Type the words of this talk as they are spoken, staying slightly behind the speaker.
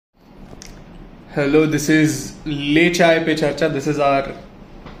Hello, this is LeChaai Pe Charcha. This is our,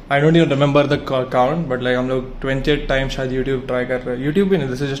 I don't even remember the count, but like हम लोग 20th time शायद YouTube try कर रहे हैं. YouTube भी नहीं,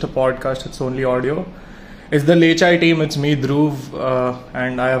 this is just a podcast. It's only audio. It's the LeChaai team. It's me, Dhruv,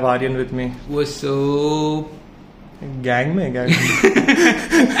 and I have Aryan with me. What's up? Gang में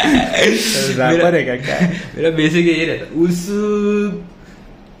rapper है क्या मेरा बेसिक यही रहता उस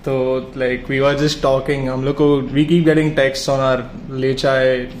तो like we were just talking हम लोग को we keep getting texts on our LeChaai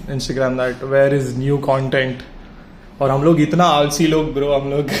Instagram that where is new content और हम लोग इतना आलसी लोग ब्रो हम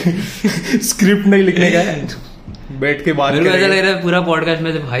लोग स्क्रिप्ट नहीं लिखने का बैठ के बात मेरे को ऐसा लग रहा है पूरा पॉडकास्ट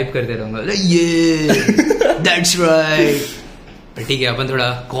में हाइप करते रहूंगा ये दैट्स राइट ठीक है अपन थोड़ा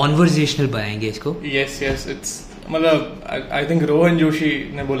कॉन्वर्सेशनल बनाएंगे इसको यस इट्स मतलब आई थिंक रोहन जोशी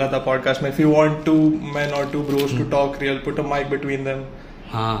ने बोला था पॉडकास्ट में if you want to man और to Bros to talk real put a mic between them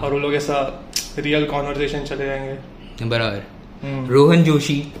हाँ और वो लोग ऐसा रियल कॉन्वर्सेशन चले जाएंगे बराबर रोहन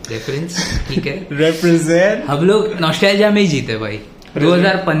जोशी रेफरेंस ठीक है रिप्रेजेंट हम लोग नॉस्टैल्जिया में ही जीते भाई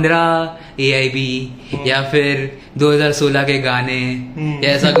 2015 AIB या फिर 2016 के गाने या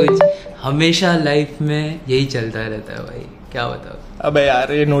ऐसा कुछ हमेशा लाइफ में यही चलता रहता है भाई क्या बताओ अबे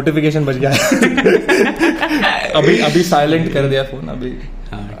यार ये नोटिफिकेशन बज गया अभी साइलेंट कर दिया फोन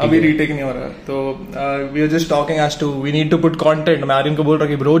अभी रीटेक नहीं हो रहा तो we are just talking as to we need to put content मैं आर्यन को बोल रहा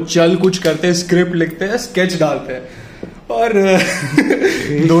कि ब्रो चल कुछ करते हैं स्क्रिप्ट लिखते हैं स्केच डालते हैं और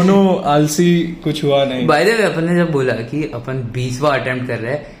दोनों आलसी कुछ हुआ नहीं बाय द वे अपन ने जब बोला कि अपन 20वां अटेम्प्ट कर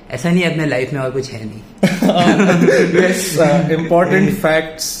रहे हैं ऐसा नहीं अपने लाइफ में और कुछ है नहीं यस इम्पोर्टेंट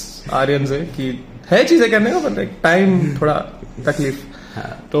फैक्ट्स आर्यन से कि है चीजें करने का पर टाइम थोड़ा तकलीफ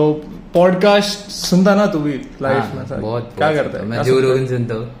तो पॉडकास्ट सुनता ना तू भी लाइफ में बहुत क्या करता है मैं जो रोगन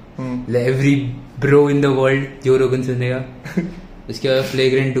सुनता हूँ every bro in the world जो रोगन सुनेगा उसके बाद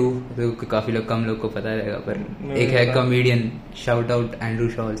फ्लेग्रेंट 2 तो काफी लोग कम लोग को पता रहेगा पर एक है comedian shout out Andrew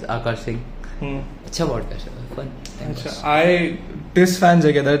shawls Akash Singh अच्छा पॉडकास्ट है फन अच्छा आई टिस फैंस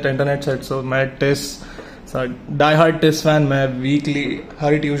है क्या इंटरनेट सेट सो मैं TISS die hard TISS fan मैं वीकली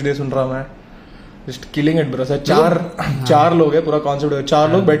हर ट्यूसडे सुन रहा हूँ मैं just killing it bro sir चार लोग है पूरा कॉन्सेप्ट है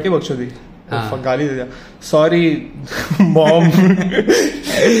 4 लोग बैठ के बकचोदी गाली दे दिया sorry mom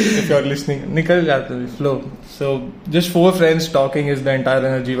if you are listening निकल जाते हैं flow so just 4 friends talking is the entire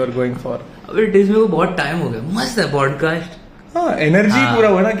energy we are going for अबे इट इज में बहुत टाइम हो गया मस्त है पॉडकास्ट हाँ एनर्जी पूरा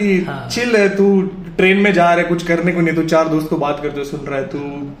हुआ ना कि चिल है तू ट्रेन में जा रहा है कुछ करने को नहीं तू 4 दोस्त को बात करते सुन रहा है तू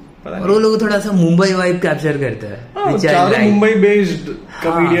और वो लोग थोड़ा सा मुंबई वाइब कैप्चर करते हैं चारों मुंबई बेस्ड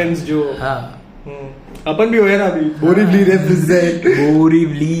कॉमेडियंस जो अपन भी हो ना अभी Borivali represent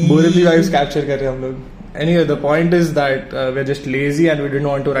Borivali vibes capture कर रहे हैं हम लोग anyway the point is that we are just lazy and we didn't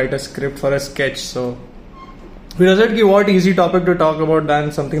want to right a script for a sketch so we decided कि what easy topic to talk about then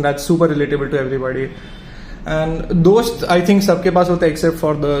something that's super relatable to everybody and दोस्त I think सबके पास होते हैं except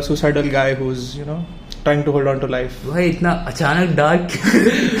for the suicidal guy who is you know trying to hold on to life भाई इतना अचानक dark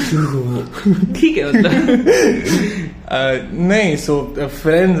ठीक है मतलब नहीं सो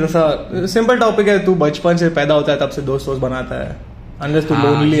फ्रेंड्स ऐसा सिंपल टॉपिक है तू बचपन से पैदा होता है तब से दोस्त बनाता है अनलेस तू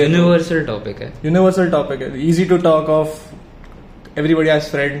लोनली है यूनिवर्सल टॉपिक है easy to talk of everybody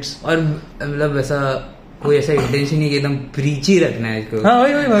has friends और मतलब ऐसा कोई ऐसा इंटेंशन नहीं कि एकदम प्रीची रखना है इसको हाँ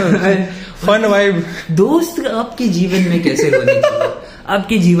वही फन वाइब दोस्त आपके जीवन में कैसे होने चाहिए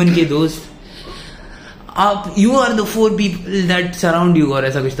आपके जीवन के दोस्त आप you are the 4 people that surround you और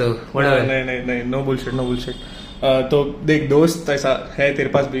ऐसा कुछ तो नहीं नो बुलशिट तो देख दोस्त ऐसा है तेरे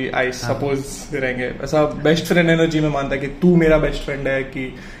पास भी आई सपोज रहेंगे ऐसा बेस्ट फ्रेंड एनर्जी में मानता है कि तू मेरा बेस्ट फ्रेंड है कि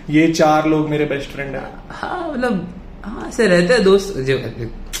ये 4 लोग मेरे बेस्ट फ्रेंड है हाँ मतलब हाँ ऐसे रहते हैं दोस्त जो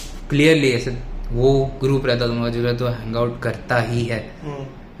क्लियरली ऐसे वो ग्रुप रहता है तुम्हारा जो तो हैंग आउट करता ही है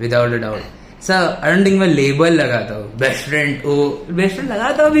without a doubt sir I don't think मैं लेबल लगाता हूँ बेस्ट फ्रेंड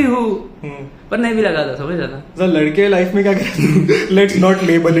लगाता भी हूँ पर नहीं भी लगाता समझ जाता सर लड़के लाइफ में क्या करते हैं let's not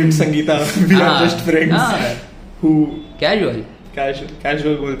label it Sangeeta we are just friends who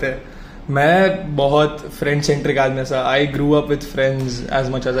casual बोलते हैं मैं बहुत फ्रेंड सेंट्रिक आदमी सा आई grew up with friends as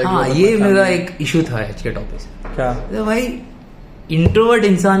much as I grew up ये मेरा एक इशू था आज के टॉपिक से क्या तो भाई इंट्रोवर्ट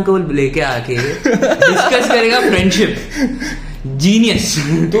इंसान को लेके आके डिस्कस करेगा फ्रेंडशिप जीनियस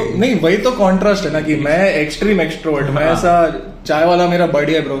तो नहीं वही तो कॉन्ट्रास्ट है ना कि मैं एक्सट्रीम एक्सट्रोवर्ट मैं ऐसा चाय वाला मेरा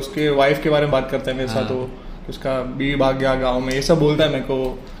बड़ी है ब्रो उसके वाइफ के बारे में बात करते हैं मेरे साथ तो उसका बीवी भाग गया गाँव में ये सब बोलता है मेरे को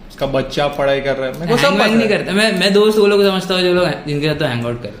उसका बच्चा पढ़ाई कर रहा है मेरे को सब नहीं करता मैं दोस्त वो लोग समझता हूँ जो लोग जिनके साथ तो हैंग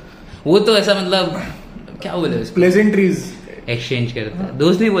आउट करे वो तो ऐसा मतलब क्या बोले प्लेजेंट्रीज एक्सचेंज करता है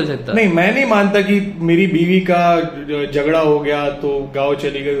दोस्त नहीं बोल सकता नहीं मैं नहीं मानता कि मेरी बीवी का झगड़ा हो गया तो गाँव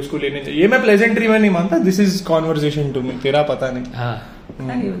चली गई उसको लेने चाहिए ये मैं प्लेजेंट्री में नहीं मानता this is conversation to me तेरा पता नहीं हाँ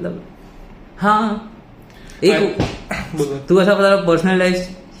मतलब हाँ एक तू ऐसा पता पर्सनल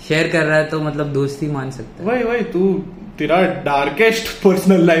लाइफ शेयर कर रहा है तो मतलब दोस्ती मान सकता है। वही तू तेरा डार्केस्ट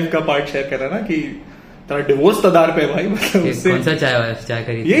पर्सनल लाइफ का पार्ट शेयर कर रहा है ना कि तेरा डिवोर्स तदार पे भाई, मतलब उससे कौन सा चाय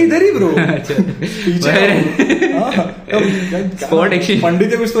खरीद ये इधर ही ब्रो स्पॉट एक्सचेंज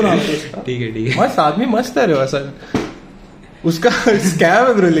पंडित है कुछ तो नाम है उसका। ठीक है मस्त आदमी, मस्त है रे वैसा, उसका स्कैम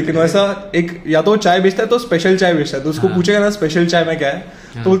है ब्रो। लेकिन वैसा एक या तो चाय बेचता है तो स्पेशल चाय बेचता है, तो उसको पूछेगा ना स्पेशल चाय में क्या है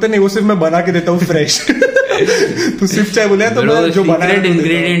तो बोलते नहीं वो सिर्फ मैं बना के देता हूँ फ्रेश। तू सिर्फ चाय बोले तो मैं जो बना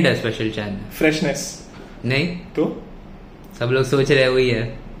इंग्रेडिएंट है स्पेशल चाय में फ्रेशनेस नहीं, तो सब लोग सोच रहे हैं वही है।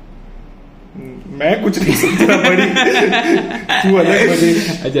 मैं कुछ नहीं सोच रहा बड़ी तू अलग बड़ी।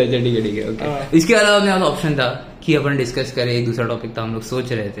 अच्छा ठीक है ओके। इसके अलावा मेरे पास ऑप्शन था कि अपन डिस्कस करें, एक दूसरा टॉपिक था हम लोग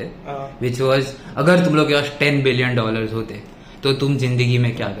सोच रहे थे विच वाज अगर तुम लोग के पास $10 बिलियन होते तो तुम जिंदगी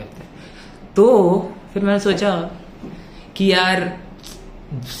में क्या करते। तो फिर मैंने सोचा कि यार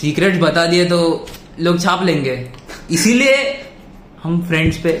सीक्रेट बता दिए तो लोग छाप लेंगे, इसीलिए हम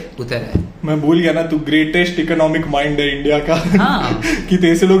फ्रेंड्स पे उतर आए। मैं भूल गया ना, तू ग्रेटेस्ट इकोनॉमिक माइंड है इंडिया का। हाँ। कि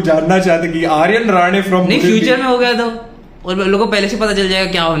तेरे लोग जानना चाहते कि आर्यन राणे फ्रॉम नहीं फ्यूचर में हो गया तो, और लोगों को पहले से पता चल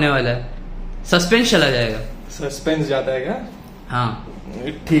जाएगा क्या होने वाला है, सस्पेंस चला जाएगा। सस्पेंस जाता है क्या? हाँ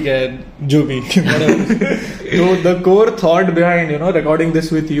ठीक है जो भी। तो the core thought behind recording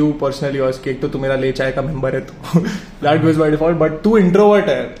this with you personally was कि एक तो तू मेरा LeChaai का मेंबर है, तो that goes by default, but तू इंट्रोवर्ट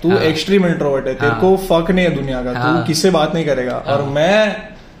है, तू एक्सट्रीम इंट्रोवर्ट है, तेरे को फक नहीं है दुनिया का, तू किससे बात नहीं करेगा, और मैं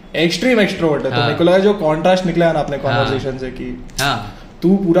एक्सट्रीम एक्सट्रोवर्ट है। तो मेरे को लगा जो कॉन्ट्रास्ट निकला ना अपने कॉन्वर्सेशन से कि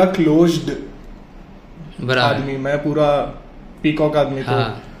तू पूरा क्लोज्ड आदमी, मैं पूरा पीकॉक आदमी। तो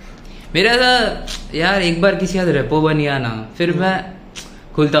मेरा यार एक बार किसी के साथ रेपो बन गया ना, फिर मैं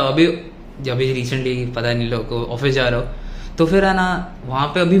खुलता हूँ। अभी रिसेंटली पता नहीं लोग ऑफिस जा रहा हूँ तो फिर है ना वहाँ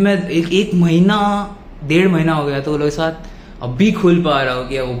पे अभी मैं एक महीना 1.5 महीना हो गया तो लोगों के साथ अभी खुल पा रहा हूँ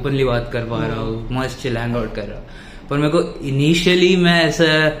कि ओपनली बात कर पा रहा हूँ, मस्त चिल हैंग आउट कर रहा हूँ। पर मेरे को इनिशियली मैं ऐसा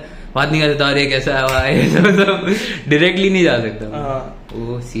बात नहीं कर सकता, अरे कैसा है डायरेक्टली नहीं जा सकता।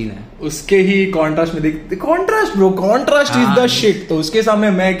 वो सीन है उसके ही कॉन्ट्रास्ट में देख, contrast bro, contrast is the shit. तो उसके सामने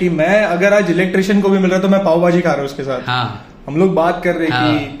मैं कि मैं अगर आज इलेक्ट्रिशियन को भी मिल रहा है तो मैं पाव भाजी खा रहा हूँ उसके साथ। हम लोग बात कर रहे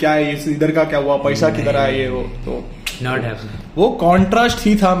कि क्या इधर का क्या हुआ, पैसा किधर आया, ये वो, तो नॉट हैपनिंग। वो कॉन्ट्रास्ट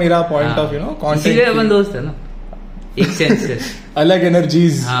ही था मेरा पॉइंट ऑफ इसीलिए अपन दोस्त है ना, एक सेंस से अलग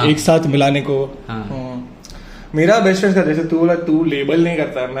एनर्जीज एक साथ मिलाने को। मेरा बेस्ट फ्रेंड का जैसे तू बोला तू लेबल नहीं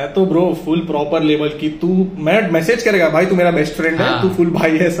करता है, मैं तो ब्रो फुल प्रॉपर लेबल की तू, मैं मैसेज करेगा भाई तू मेरा बेस्ट फ्रेंड है, तू फुल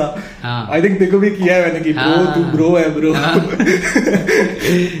भाई है ऐसा। आई थिंक तेरे को भी किया है मैंने कि ब्रो तू ब्रो है ब्रो।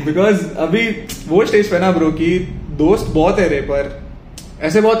 बिकॉज अभी वो स्टेज पे ना ब्रो की दोस्त बहुत है रे, पर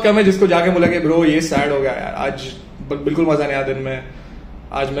ऐसे बहुत कम है जिसको जाके बोला कि ब्रो ये सैड हो गया यार, आज बिल्कुल मजा नहीं आया दिन में,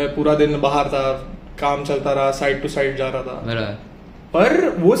 आज मैं पूरा दिन बाहर था, काम चलता रहा, साइड टू साइड जा रहा था। पर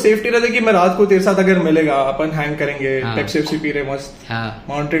वो सेफ्टी रहता है कि मैं रात को तेरे साथ अगर मिलेगा अपन हैंग करेंगे, पेप्सी वेप्सी पी रहे मस्त,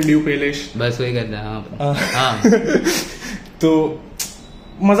 माउंटेन ड्यू पेलिश, बस वही करता है। तो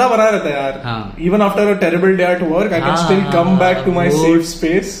मजा बना रहता है यार। Even after a terrible day at work I can still come back to my safe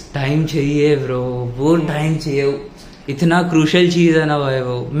space. Time चाहिए ब्रो, वो टाइम चाहिए, इतना क्रूशियल चीज है ना भाई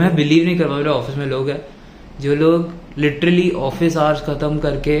वो। मैं बिलीव नहीं कर पा, मेरे ऑफिस में लोग हैं जो लोग लिटरली ऑफिस आवर्स खत्म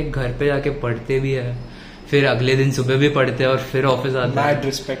करके घर पे जाके पढ़ते भी है, फिर अगले दिन सुबह भी पढ़ते हैं और फिर ऑफिस आते हैं। Mad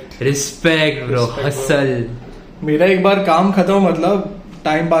respect bro, hustle. मेरा एक बार काम खत्म मतलब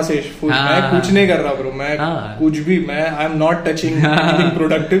टाइम पास है, मैं कुछ नहीं कर रहा ब्रो, मैं कुछ भी, मैं I am not touching anything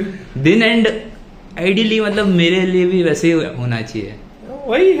productive. दिन एंड आइडियली मतलब मेरे लिए भी वैसे ही होना चाहिए।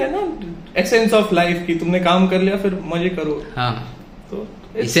 वही है ना एसेंस ऑफ लाइफ की, तुमने काम कर लिया फिर मजे करो। तो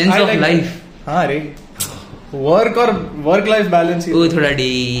एसेंस ऑफ लाइफ। हाँ रे, वर्क और वर्क लाइफ बैलेंस ही वो थोड़ा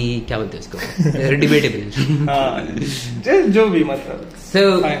क्या बोलते हैं उसको, डिबेटेबल। जो भी मतलब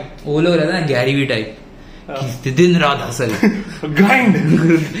वो लोग रहता है गैरी वी टाइप, दिन रात hustle, grind,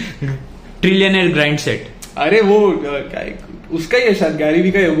 trillionaire grind set. अरे वो उसका ही है शायद, गैरी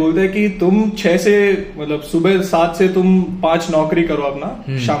वी का ये बोलते हैं कि तुम 6 से मतलब सुबह 7 से तुम 5 नौकरी करो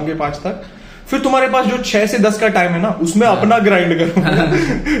अपना, शाम के 5 तक, फिर तुम्हारे पास जो 6 से 10 का टाइम है ना उसमें अपना ग्राइंड करो।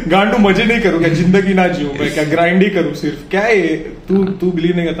 गांडू मजे नहीं करूँ क्या, जिंदगी ना जीऊं मैं क्या, ग्राइंड ही करूँ सिर्फ, क्या है तू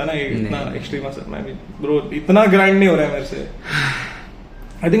बिलीव नहीं करता ना ये इतना एक्सट्रीम असर। मैं भी ब्रो इतना ग्राइंड नहीं हो रहा है मेरे से।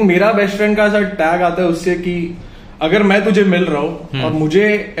 आई थिंक मेरा बेस्ट फ्रेंड का ऐसा टैग आता है उससे कि अगर मैं तुझे मिल रहा हूँ और मुझे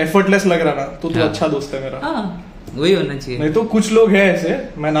एफर्टलेस लग रहा ना तो तू अच्छा दोस्त है मेरा। वही होना चाहिए। नहीं तो कुछ लोग हैं ऐसे,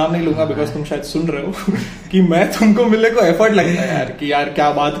 मैं नाम नहीं लूंगा बिकॉज तुम शायद सुन रहे हो, कि मैं तुमको मिलने को एफर्ट लगता है यार कि यार क्या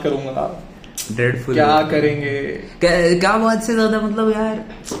बात करूंगा, ड्रेडफुल क्या करेंगे, क्या बात से ज्यादा मतलब यार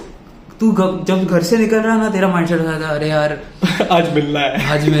तू जब घर से निकल रहा ना तेरा माइंडसेट था अरे यार आज मिलना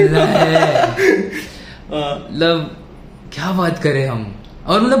है। मतलब क्या बात करें हम,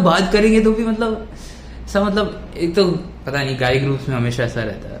 और मतलब बात करेंगे तो भी मतलब ऐसा, मतलब एक तो पता नहीं गाय ग्रुप्स में हमेशा ऐसा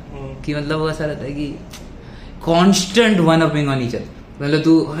रहता है कि मतलब वो ऐसा रहता है कि constant one upping on each other. मतलब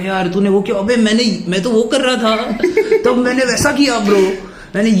तू यार तूने वो किया, अबे मैं तो वो कर रहा था तो मैंने वैसा किया ब्रो,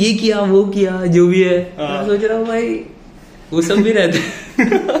 मैंने ये किया वो किया जो भी है। मैं सोच रहा हूँ भाई वो सब भी रहता है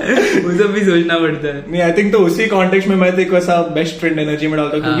वो सब भी सोचना पड़ता है। नहीं आई थिंक तो उसी कॉन्टेक्स्ट में मैं तेको ऐसा बेस्ट फ्रेंड एनर्जी में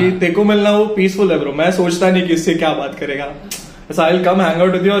डालता हूँ क्योंकि तेको मिलना वो पीसफुल है ब्रो। मैं सोचता नहीं कि इससे क्या बात करेगा, I will come hang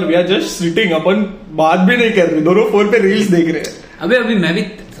out with you और वी आर जस्ट सिटिंग, अपन बात भी नहीं कर रहे, दोनों फोन पे रील्स देख रहे हैं। अभी मैं भी,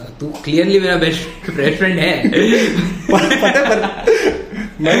 तू क्लियरली मेरा बेस्ट फ्रेंड है पता पर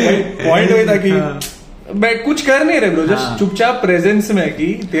पॉइंट वही था कि मैं कुछ कर नहीं रहे ब्रो, जस्ट चुपचाप प्रेजेंस में कि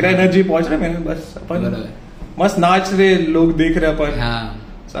तेरा एनर्जी पहुंच रहा है, मैंने बस अपन मस्त नाच रहे, लोग देख रहे अपन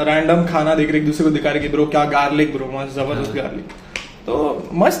रैंडम खाना देख रहे, एक दूसरे को दिखा रहे कि ब्रो क्या गार्लिक ब्रो, मस्त जबरदस्त गार्लिक, तो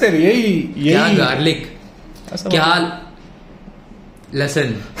मस्त है। यही क्या गार्लिक, क्या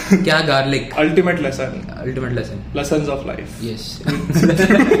लेसन, क्या garlic, ultimate lesson lessons of life. Yes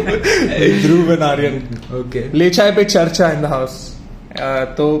Dhruv and Aryan, okay. लेचाई पे चर्चा इन द हाउस।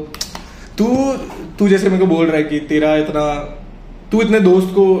 तो तू जैसे मेरे को बोल रहा है कि तेरा तू इतने दोस्त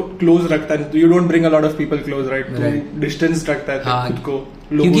को क्लोज रखता है, you don't bring a lot of people close, right? तू डिस्टेंस रखता है खुद को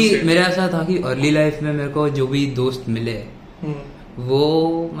लोगों से। क्योंकि मेरा ऐसा था कि अर्ली लाइफ में मेरे को जो भी दोस्त मिले वो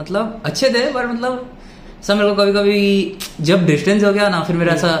मतलब अच्छे थे, पर मतलब सब मेरे को कभी कभी जब डिस्टेंस हो गया ना, फिर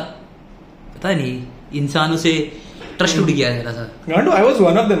मेरा ऐसा पता नहीं इंसानों से ट्रस्ट टूट गया जरा सा। Gandu, I was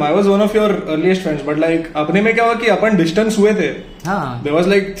one of them. I was one of your earliest friends. But like अपने में क्या हुआ कि अपन डिस्टेंस हुए थे। हाँ। There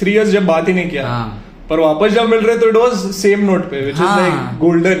was like 3 years जब बात ही नहीं किया। हाँ। पर वापस जब मिल रहे तो it was same note पे, which is like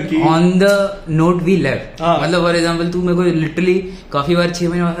golden की। On the note we left। हाँ। मतलब फॉर एग्जाम्पल तू मेरे को लिटरली काफी बार 6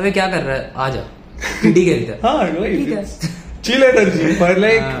 महीने अबे क्या कर रहा है, आ जा ठीक है इधर। हाँ ठीक है, chill energy। पर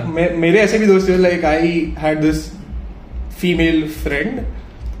like मेरे ऐसे भी दोस्त थे, like I had this female friend।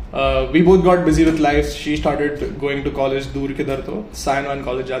 We both got busy with life. She started going to college दूर किधर तो साइनवान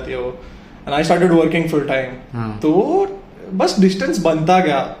कॉलेज जाती है वो, and I started working full time। तो बस डिस्टेंस बनता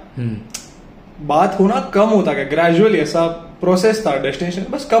गया, बात होना कम होता गया, ग्रेजुअली ऐसा प्रोसेस था, डेस्टिनेशन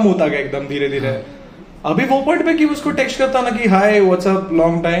बस कम होता गया एकदम धीरे धीरे। अभी वो पॉइंट पे कि उसको टेक्स्ट करता ना कि hi what's up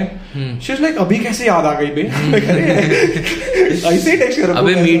long time, she is like अभी कैसे याद आ गई बे ऐसे ही टेक्स्ट करो।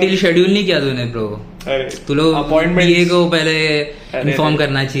 अबे मीटिंग शेड्यूल नहीं किया तूने ब्रो? तू लोग अपॉइंटमेंट को पहले इन्फॉर्म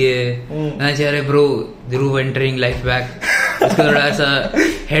करना चाहिए। अरे ब्रो ध्रुव एंटरिंग लाइफ बैक, उसको थोड़ा सा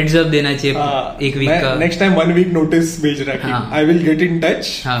हेड्स अप देना चाहिए एक वीक का। नेक्स्ट टाइम 1 week नोटिस भेज रहा है, I will get in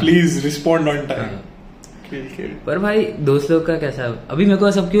touch, please respond on time. पर भाई दोस्त लोग का कैसा, अभी मेरे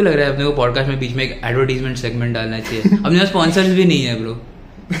को सब क्यों लग रहा है अपने को पॉडकास्ट में बीच में एक एडवर्टाइजमेंट सेगमेंट डालना चाहिए। अपने स्पॉन्सर्स भी नहीं है ब्रो,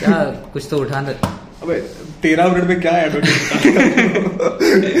 क्या कुछ तो उठा दे। अबे 13 मिनट में क्या एडवर्टाइजमेंट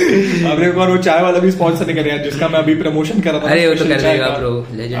अब एक बार वो चाय वाला भी स्पॉन्सर नहीं करेगा जिसका मैं अभी प्रमोशन कर रहा था। अरे वो तो कर देगा ब्रो,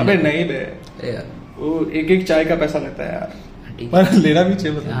 लेजेंड। अबे नहीं बे, वो एक चाय का पैसा लेता है यार, पर लेना भी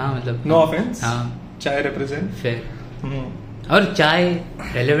चाहिए। हाँ मतलब नो ऑफेंस, चाय रिप्रेजेंट फेयर। और चाय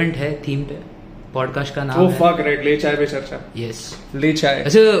रेलेवेंट है थीम पे, पॉडकास्ट का नाम है। फक राइट, ले चाय पे चर्चा। यस ले चाय।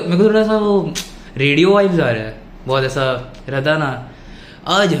 ऐसे मेरे को थोड़ा सा वो रेडियो वाइब्स आ रहा है, बहुत ऐसा रहता ना।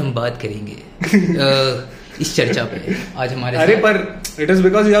 आज हम बात करेंगे इस चर्चा पे आज हमारे। अरे पर it is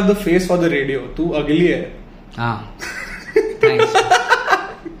because you have the face for the radio, तू अगली है। हाँ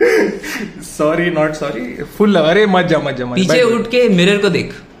सॉरी नॉट सॉरी, फुल। अरे मत जा पीछे उठ के मिरर को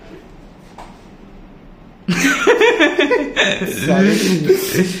देख।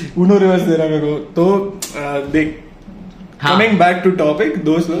 उन्होंने रिवर्स दे रहा मेरे को तो देख। कमिंग बैक टू टॉपिक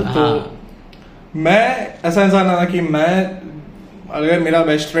दोस्त लोग, तो मैं ऐसा इंसान ना कि मैं अगर मेरा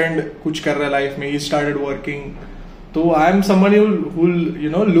बेस्ट फ्रेंड कुछ कर रहा है लाइफ में, ही स्टार्टेड वर्किंग, तो I am someone who you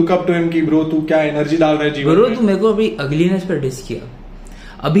know look up to him कि ब्रो तू क्या एनर्जी डाल रहा है जीवन में। ब्रो तू मेरे को अभी अगलीनेस पर डिस किया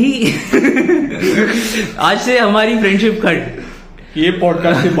अभी आज से हमारी फ्रेंडशिप खट, ये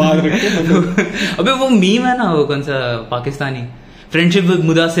पॉडकास्ट के बाद रखे। अबे वो मीम है ना, वो कौन सा Pakistani, friendship with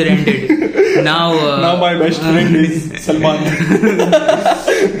Mudassir ended, now my best friend is Salman।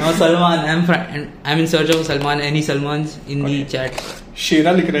 now Salman, I'm in search of Salman, any Salmans in the chat।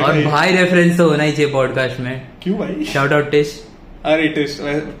 Shera लिख रहे हैं। और भाई रेफरेंस तो होना ही चाहिए पॉडकास्ट में। क्यों भाई? Shout out TISS. अरे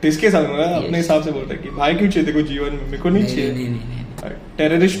टिस के साथ अपने हिसाब से बोलता है कि भाई क्यों चाहिए तेरे को जीवन में, मेरे को नहीं चाहिए। नहीं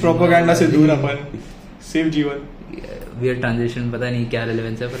टेररिस्ट प्रोपेगेंडा से दूर अपन, सिर्फ जीवन। वियर ट्रांजिशन, पता नहीं क्या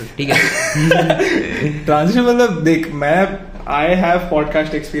रेलेवेंस है पर ठीक है। ट्रांजिशन मतलब देख, मैं आई हैव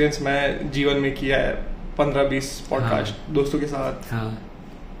पॉडकास्ट एक्सपीरियंस, मैं जीवन में किया है 15-20 पॉडकास्ट दोस्तों के साथ,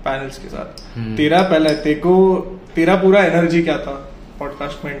 पैनल्स के साथ। तेरा पहले तेरा पूरा एनर्जी क्या था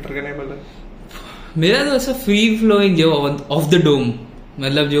पॉडकास्ट में एंटर करने पहले? मेरा तो ऐसा फ्री फ्लोइंग जो ऑफ द डोम,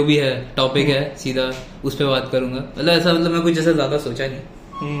 मतलब जो भी है टॉपिक है सीधा उस पे बात करूंगा। मतलब ऐसा, मतलब मैं कुछ ऐसा ज्यादा सोचा नहीं।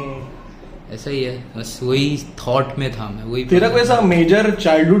 ऐसा ही है, बस वही थॉट में था मैं, वही। तेरा कोई ऐसा मेजर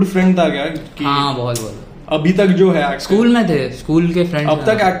चाइल्डहुड फ्रेंड था क्या कि हाँ बहुत अभी तक जो है स्कूल में थे, स्कूल के फ्रेंड अब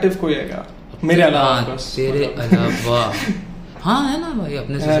तक एक्टिव कोई है क्या मेरे अलावा? हाँ, तेरे अलावा हाँ है ना भाई,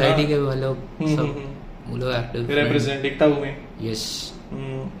 अपने सोसाइटी के वो लोग एक्टिव रिप्रेजेंट दिखता हूँ मैं। यस।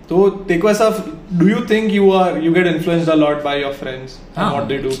 तो देखो ऐसा, do you think you get influenced a lot by your friends and what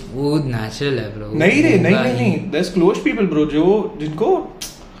they do? वो नेचुरल है ब्रो। नहीं रे, नहीं there is close people bro, जो जिनको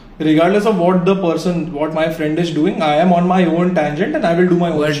regardless of what my friend is doing, I am on my own tangent and I will do my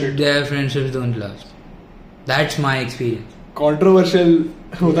own shit. But their friendships don't last. That's my experience. Controversial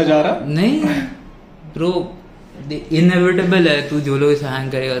होता जा रहा? नहीं bro, inevitable है, तू जो लोग से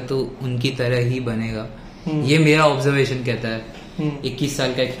hang करेगा तो उनकी तरह ही बनेगा। ये मेरा ऑब्जर्वेशन कहता है। 21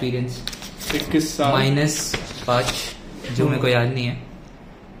 साल का एक्सपीरियंस, 21 साल -5 जो मेरे को याद नहीं है,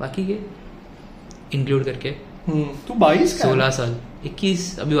 बाकी के इंक्लूड करके तू 22 का 16 साल 21,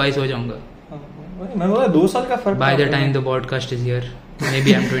 अभी 22 हो जाऊंगा। मैं बोला 2 साल का फर्क। By the time the podcast is here may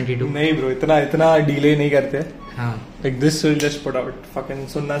be I am 22। नहीं ब्रो, इतना डिले नहीं करते। हाँ, like this will just put out, fucking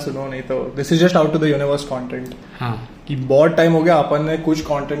सुनो नहीं तो this is just out to the universe content. हाँ कि बहुत टाइम हो गया अपन ने कुछ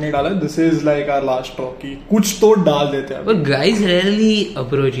कंटेंट नहीं डाला, this is like our last talk की कुछ तो डाल देते हैं। पर गाइस रेयरली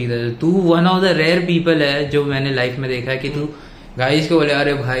अप्रोच इधर, तू one of the rare people है जो मैंने लाइफ में देखा है कि तू गाइस को बोले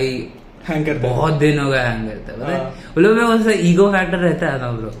अरे भाई हैंग करता है, बहुत दिन हो गया हैंग करता है, पता है बोलो मैं उससे ईगो फैक्टर रहता है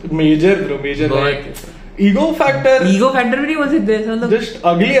ना ब्रो। मेजर ईगो फैक्टर भी नहीं बोल सकते, मतलब जस्ट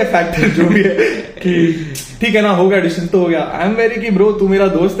अगली है फैक्टर जो भी है कि ठीक है ना, हो गया डिसीजन तो हो गया। आई एम वेरी कि ब्रो तू मेरा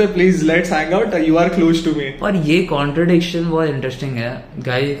दोस्त है, please let's hang out, you are close to me. और ये कॉन्ट्रडिक्शन बहुत इंटरेस्टिंग है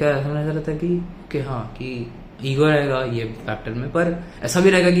गाइस का। ऐसा लग रहा था कि हाँ कि ईगो रहेगा ये फैक्टर में, पर ऐसा भी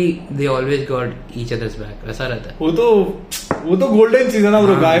रहेगा कि they always got each others back, ऐसा रहता है। वो तो गोल्डन चीज है ना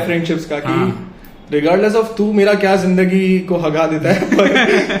ब्रो, गाय फ्रेंडशिप्स का कि रिगार्डलेस ऑफ तू मेरा क्या जिंदगी को हगा देता है,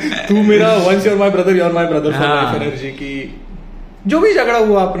 पर तू मेरा once you're my brother for life energy की जो भी झगड़ा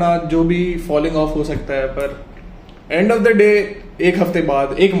हुआ अपना, जो भी फॉलिंग ऑफ हो सकता है, पर एंड ऑफ द डे एक हफ्ते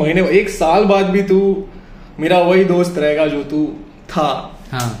बाद, एक महीने, एक साल बाद भी तू मेरा वही दोस्त रहेगा जो तू था।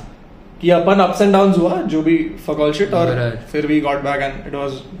 हाँ कि अपन अप्स एंड डाउन्स हुआ, जो भी फक ऑल शिट, और फिर we got back and it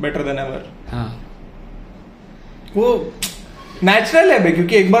was better than ever. हाँ वो नेचुरल है बे,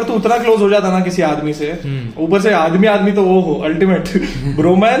 क्योंकि एक बार तू उतना क्लोज हो जाता ना किसी आदमी से, ऊपर से आदमी तो वो हो ultimate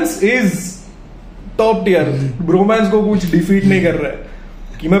bromance is top tier. Bromance को कुछ डिफीट नहीं कर रहा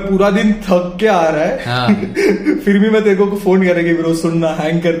है कि मैं पूरा दिन थक के आ रहा है। हाँ। फिर भी मैं तेरे को फोन करेंगे ब्रो सुनना,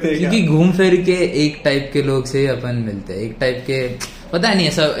 हैंग करते हैं क्योंकि घूम फिर के एक टाइप के लोग से अपन मिलते हैं, एक टाइप के पता नहीं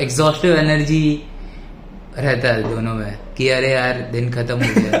ऐसा एग्जॉस्टिव एनर्जी रहता है दोनों में कि अरे यार दिन खत्म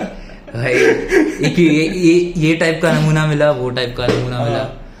हो गया भाई, एक ये टाइप का नमूना मिला, वो टाइप का नमूना मिला।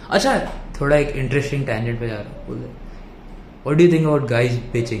 अच्छा थोड़ा एक इंटरेस्टिंग टैंजेंट पे जा रहा हूँ। What do you think about guys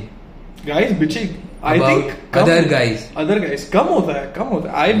bitching? I think other guys कम होता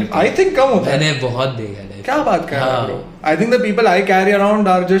है। आई थिंक कम होता है। मैंने बहुत देखा है। क्या बात कर रहा है bro? I think the people I carry around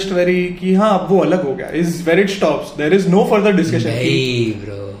are just very कि हाँ अब वो अलग हो गया, is where it stops, there is no further discussion. नहीं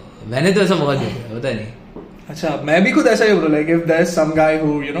ब्रो, मैंने तो ऐसा बहुत देखा, पता नहीं। अच्छा मैं भी खुद ऐसा ही bro, like if there is some guy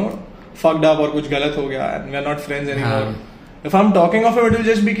who you know fucked up और कुछ गलत हो गया and we are not friends anymore. If I'm talking of him, it will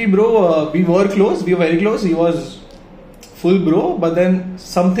just be कि bro we were close, we were very close, he was full bro, but then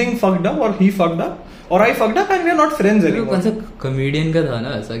something fucked up or he fucked up or I fucked up and we are not friends anymore. कौन सा comedian का था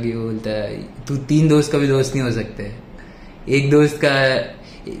ना ऐसा कि वो बोलता है तू 3 दोस्त कभी दोस्त नहीं हो सकते, एक दोस्त का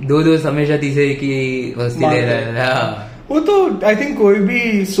 2 दोस्त हमेशा तीसरे की दोस्ती ले रहा है। वो तो आई थिंक कोई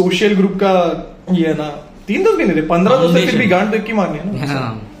भी सोशल ग्रुप का ये है ना, 3 दोस्त भी नहीं थे, 15 दोस्त फिर भी गांड देख के मारनी है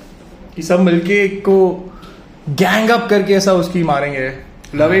ना कि सब मिलके को गैंग अप करके ऐसा उसकी मारेंगे।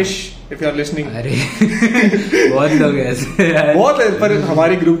 लवेश इफ यू आर लिसनिंग, अरे बहुत लोग ऐसे बहुत है, पर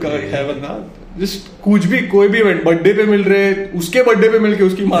हमारी ग्रुप का है बंदा जस्ट कुछ भी कोई भी इवेंट, बर्थडे पे मिल रहे, उसके बर्थडे पे मिलके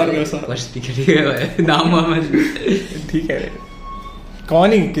उसकी मार रहे ऐसा। ठीक है नाम ठीक है,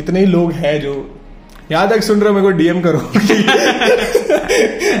 कौन ही कितने ही लोग हैं जो यहाँ तक सुन रहे हो, मेरे को डीएम करो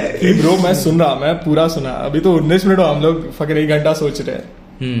कि ब्रो मैं सुन रहा, मैं पूरा सुना। अभी तो 19 मिनट हम लोग फकर 1 घंटा सोच रहे हैं।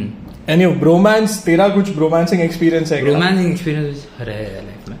 Anyway, ब्रोमांस, तेरा कुछ ब्रोमांसिंग एक्सपीरियंस है क्या? ब्रोमांसिंग एक्सपीरियंस है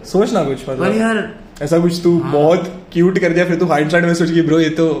लाइफ में। सोचना कुछ मतलब यार ऐसा कुछ तू बहुत क्यूट कर दिया, फिर तू हाइंडसाइड में सोच की ब्रो ये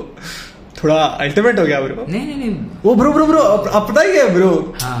तो थोड़ा अल्टीमेट हो गया ब्रो। नहीं वो ब्रो अपना ही है ब्रो।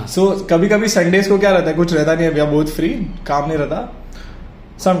 सो कभी कभी संडेज को क्या रहता है, कुछ रहता नहीं है, वी आर बोथ फ्री, काम नहीं रहता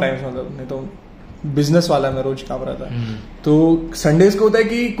समटाइम्स, मतलब नहीं तो बिजनेस वाला में रोज काम रहता है। तो संडेज को होता है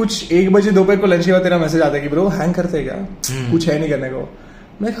कि कुछ 1 बजे दोपहर को लंच के बाद तेरा मैसेज आता है कि ब्रो हैंग करते हैं क्या, कुछ है नहीं करने को।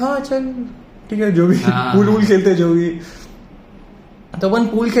 मैं हाँ चल ठीक है, जो भी पूल वूल खेलते जो भी, तो अपन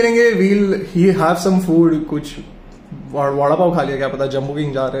पूल खेलेंगे, we'll he have some food, कुछ वड़ा पाव खा लिया, क्या पता जम्बू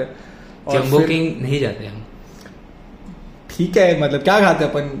किंग जा रहे, जंबो किंग नहीं जाते हम. ठीक है, मतलब क्या खाते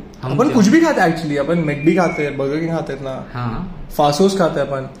हैं अपन कुछ भी खाते हैं एक्चुअली. अपन मैकडी खाते हैं, बर्गर किंग खाते हैं इतना. हाँ, फासोस खाते हैं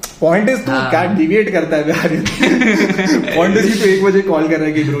अपन. पॉइंट इज तू क्या डिविएट करता है यार. पॉइंट इज तू 1 बजे कॉल कर रहा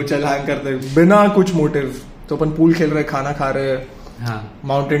है कि ब्रो चल हैंग करते हैं बिना कुछ मोटिव. तो अपन पूल खेल रहे हैं, खाना खा रहे हैं,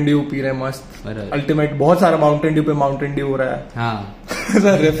 माउंटेन ड्यू पी रहे हैं मस्त. अल्टीमेट बहुत सारा माउंटेन ड्यू पे माउंटेन ड्यू हो रहा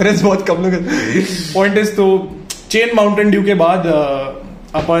है. रेफरेंस बहुत कम लोग. पॉइंट इज तो चेन माउंटेन ड्यू के बाद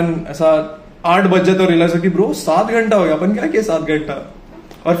अपन ऐसा 8 बजे तो रियलाइज कि ब्रो 7 घंटा हो गया. अपन क्या किया 7 घंटा.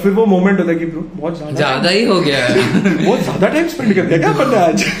 और फिर वो मोमेंट होता है कि ब्रो बहुत ज्यादा ही हो गया है. बहुत ज्यादा टाइम स्पेंड कर दिया क्या अपन ने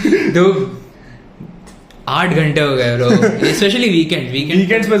आज. तो 8 घंटे हो गए ब्रो. स्पेशली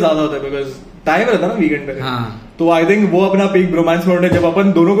वीकेंड्स पे ज्यादा होता है बिकॉज टाइम रहता है ना वीकेंड पे. हाँ. तो आई थिंक वो अपना पीक ब्रोमांस मोड है जब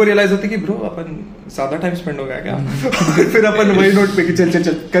अपन दोनों को रियलाइज होता है कि ब्रो अपन ज्यादा टाइम स्पेंड हो गया क्या. फिर अपन वही नोट पे कि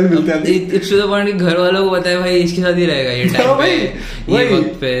चल कल मिलते हैं. इट्स टू द पॉइंट कि घर वालों को बताए भाई इसके साथ ही रहेगा ये टाइम पे, ये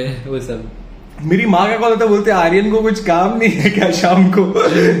वक्त पे, वो सब. मेरी माँ का कॉल होता है, बोलते आर्यन को कुछ काम नहीं है क्या शाम को.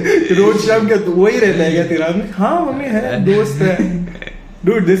 रोज शाम क्या तू वही रहता है क्या तेरा. हाँ मम्मी है, दोस्त है.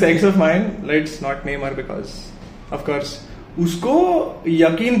 Dude this ex of mine, let's not name her because of course उसको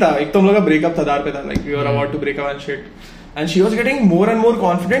यकीन था. एक तो हम लोग का ब्रेकअप था, दार पे था, like we were about to break up and shit. And she was getting more and more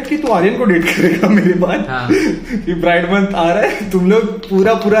confident कि तू आर्यन को डेट करेगा मेरे बाद. कि ब्राइड मंथ आ रहा है, तुम लोग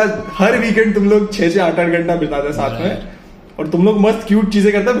पूरा हर वीकेंड तुम लोग 6 से 8 घंटा बिताते साथ में. और तुम लोग मस्त क्यूट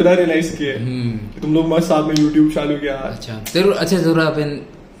चीजें करते बिना रियलाइज किए. तुम लोग मस्त साथ में यूट्यूब चालू किया. अच्छा जरूर अपन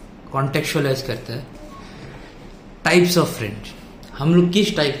कॉन्टेक्चुअलाइज करते हैं टाइप्स ऑफ फ्रेंड्स. हम लोग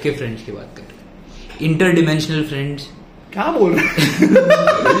किस टाइप के फ्रेंड्स की बात कर रहे हैं. इंटरडिमेंशनल फ्रेंड्स. क्या बोल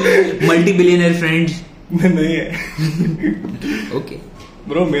रहे. मल्टी बिलियनर फ्रेंड्स नहीं है. ओके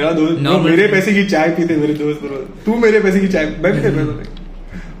ब्रो मेरा दोस्त मेरे पैसे की चाय पीते मेरे दोस्त. ब्रो तू मेरे पैसे की चाय, मैं भी तेरे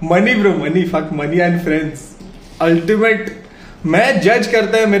पैसे. Money bro, money, fuck money and friends. Ultimate मैं जज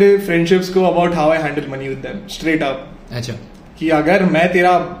करता है मेरे फ्रेंडशिप्स को about how I handle money with them straight up. अच्छा. कि अगर मैं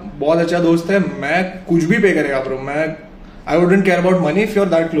तेरा बहुत अच्छा दोस्त है, मैं कुछ भी पे करेगा ब्रो. मैं I wouldn't care about money if you are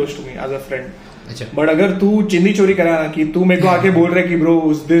that close to me as a friend. अच्छा. बट अगर तू चिंदी चोरी करा ना, कि तू मेरे को आके बोल रहा है कि ब्रो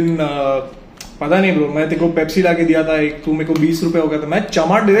उस दिन पता नहीं ब्रो मैं तेरे को पेप्सी ला के दिया था एक, तू मेरे को 20 रुपए हो गया, तो मैं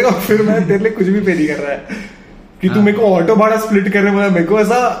चमाट दे देगा. फिर मैं तेरे लिए कुछ भी पे नहीं कर रहा है. कि तू मेरे को ऑटो भाड़ा स्प्लिट करने वाला, मेरे को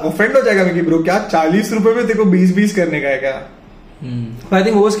ऐसा ऑफेंड हो जाएगा कि ब्रो क्या 40 रुपए में तेरे को 20 करने का है क्या. आई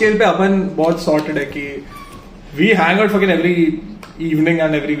थिंक वो स्केल पे अपन बहुत सॉर्टेड है कि we hang out for every evening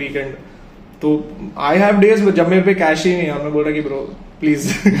and every weekend. तो आई हैव डेज जब मेरे पे कैश ही नहीं है और मैं बोल रहा कि bro please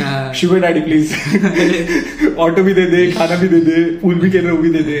sugar daddy please auto भी दे दे, खाना भी दे दे, पूल भी खेल रहे वो भी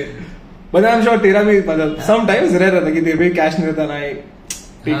दे दे. बट आई एम श्योर तेरा भी मतलब समटाइम्स रह रहा था कि तेरे पे कैश नहीं रहता ना. I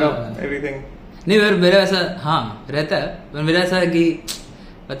pick up everything. नहीं मेरा ऐसा रहता है. पर मेरा ऐसा है कि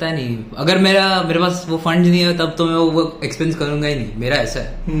पता नहीं, अगर मेरे पास वो फंड नहीं है तब तो मैं वो एक्सपेंस करूंगा ही नहीं. मेरा ऐसा है.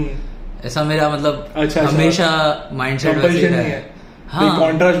 ऐसा मेरा मतलब अच्छा, हमेशा माइंडसेट वैसे है. हाँ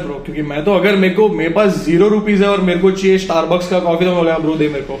कॉन्ट्रास्ट ब्रो. क्योंकि मैं तो अगर मेरे पास 0 रुपीज है और मेरे को चाहिए स्टारबक्स का कॉफी, तो बोला ब्रो दे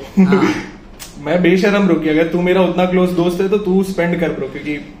मेरे को. मैं बेशरम ब्रो कि अगर तू मेरा उतना क्लोज दोस्त है तो तू स्पेंड कर ब्रो,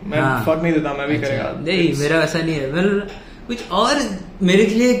 क्योंकि मैं फर्क नहीं देता, मैं भी करेगा. नहीं मेरा ऐसा नहीं है. वेल कुछ और मेरे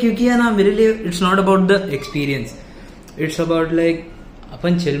लिए, क्योंकि है ना मेरे लिए it's not about the experience, it's about like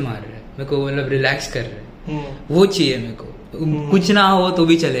upon chill मार रहे हैं, मेरे को मतलब रिलैक्स कर रहे हैं. वो चाहिए मेरे को. कुछ ना हो तो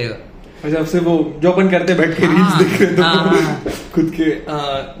भी चलेगा. अच्छा से वो जो अपन करते बैठ के रील्स देख रहे तो खुद के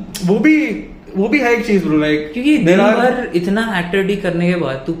वो भी है एक चीज ब्रो. लाइक क्योंकि दिन भर इतना एक्टिविटी करने के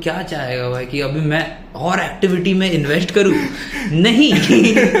बाद तू क्या चाहेगा भाई कि अभी मैं और एक्टिविटी में इन्वेस्ट करूं. नहीं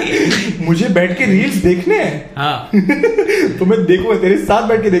मुझे बैठ के रील्स देखने हैं. हाँ तो मैं देखूंगा, तेरे साथ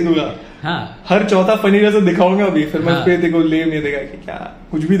बैठ के देखूंगा. हाँ हर चौथा फनी जैसे दिखाऊंगा अभी. फिर मैं पे देखो ले नहीं देगा कि क्या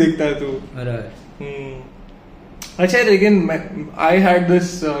कुछ भी देखता है तू. अच्छा लेकिन I had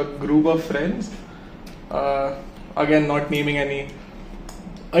this group of friends, again not naming any,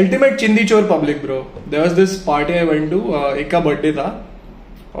 ultimate चिंदी चोर public bro. There was this party I went to. एक का बर्थडे था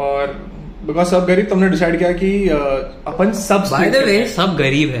और बिकॉज सब गरीब, तुमने डिसाइड किया कि अपन सब बाय द वे सब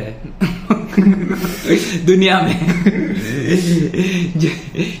गरीब है दुनिया में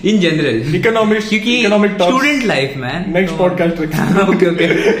in general. Economic student life man. Next podcast okay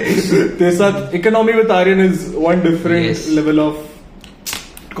तेरे साथ economy with Aryan is one different level of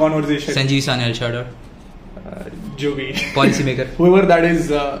conversation. Sanjeev Sanyal shout out. जो भी policy maker whoever that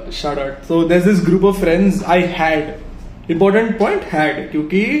is, shout out. So there's this group of friends I had. Important point had,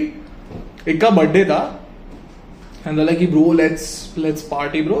 क्योंकि एक का birthday था and they're like bro let's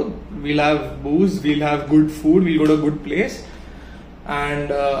party bro, we'll have booze, we'll have good food, we'll go to a good place.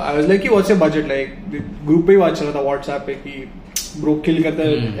 And I was like what's your budget, like group पे ही बात चल रहा था WhatsApp पे कि bro किल करते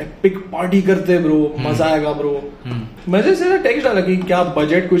हैं, epic party करते हैं ब्रो, मजा आएगा ब्रो। मैंने सीधा टेक्स्ट डाला कि क्या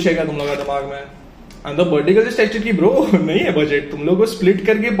बजट कुछ है क्या तुम लोग का दिमाग में, and the birthday girl just texted कि ब्रो नहीं है बजट, तुम लोग को स्प्लिट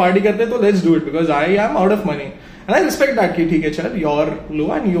करके पार्टी करते हैं तो let's do it because I am out of money and I respect that कि ठीक है चल you are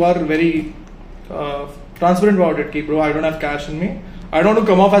low and you are very transparent about it कि bro I don't have cash in me, I don't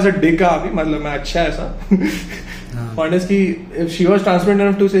come off as a dick अभी, मतलब मैं अच्छा ऐसा Honestly, if she was transparent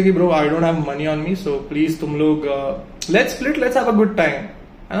enough to say कि bro I don't have money on me so please तुम लोग let's split, let's have a good time,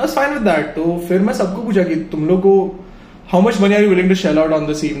 and I was fine with that। तो फिर मैं सबको पूछा कि तुम लोग को how much money are you willing to shell out on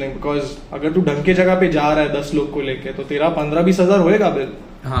this evening, because अगर तू ढंग के जगह पे जा रहा है 10 लोग को लेके तो तेरा 15-20 हजार होएगा बिल।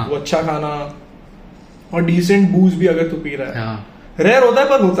 वो अच्छा खाना और डिसेंट बूज भी अगर तू पी रहा है, रेयर होता है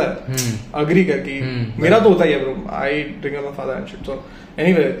पर होता है, अग्री करके मेरा तो होता ही है bro, I drink my father and shit. So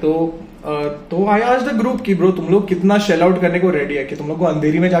anyway तो आई आस्क्ड द ग्रुप कि ब्रो तुम लोग कितना शेल आउट करने को रेडी है कि तुम लोग को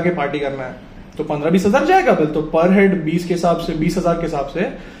अंधेरी में जाके पार्टी करना है, तो 15-20 हजार जाएगा बिल, तो पर हेड 20 के हिसाब से 20,000 के हिसाब से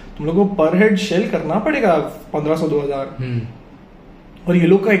तुम लोग को पर हेड शेल करना पड़ेगा 1500-2000। और ये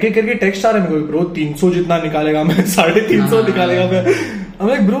लोग का एक एक करके टेक्स्ट आ रहा है मेरे को, ब्रो 300 जितना निकालेगा मैं, 350 निकालेगा मैं। हम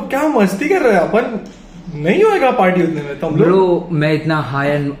लाइक ब्रो क्या मस्ती कर रहे हैं अपन, नहीं होएगा पार्टी उतने में। तो हम ब्रो मैं इतना हाई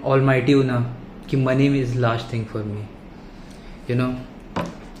एंड ऑलमाइटी हूं ना कि money is last thing for me, you know,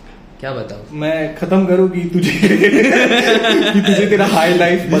 क्या बताऊं मैं खत्म करूं कि तुझे तेरा हाई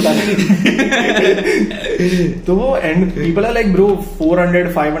लाइफ बता तो वो and people are like bro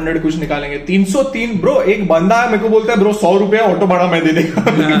 400-500 कुछ निकालेंगे, 303 ब्रो। एक बंदा है मेरे को बोलता है ब्रो 100 रुपया ऑटो भाड़ा मैं दे देगा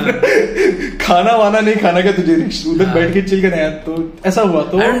खाना वाना नहीं खाना क्या तुझे, उधर बैठ के चिल करना है। तो ऐसा हुआ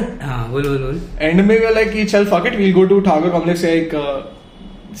तो बोल एंड में लाइक कि चल fuck it we'll go to Thakur complex, एक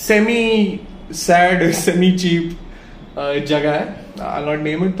सेमी सैड सेमी चीप जगह है, I'll not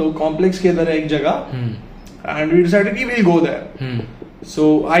name it, तो कॉम्प्लेक्स के अंदर है एक जगह एंड वी डिसाइडेड कि we'll go there। So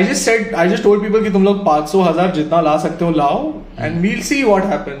I just told people कि तुम लोग 500,000 जितना ला सकते हो लाओ and we'll see what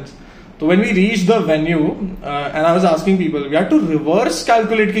happens। तो when we reached the venue and I was asking people, we had to reverse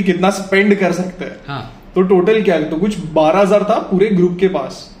calculate कि कितना स्पेंड कर सकते हैं। तो टोटल क्या है, तो कुछ 12,000 था पूरे ग्रुप के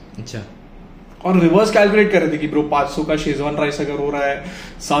पास। अच्छा। और रिवर्स कैलकुलेट कर रहे थे कि ब्रो 500 का शेजवान राइस अगर हो रहा है,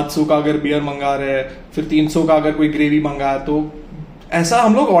 700 का अगर बियर मंगा रहे हैं, फिर 300 का अगर कोई ग्रेवी मंगा है, तो ऐसा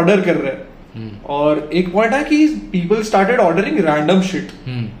हम लोग ऑर्डर कर रहे हैं। और एक पॉइंट है कि people started ordering random shit,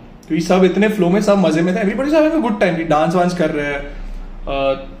 क्योंकि सब इतने फ्लो में, सब मजे में थे, everybody is having a good time, dance वांस कर रहे हैं,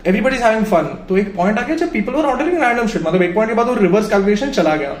 एवरीबॉडी इज हैविंग फन। तो एक पॉइंट आ गया जब people were ordering random shit, मतलब एक पॉइंट के बाद वो रिवर्स कैलकुलेशन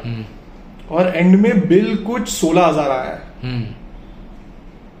चला गया और एंड में बिल कुछ 16,000 आया है।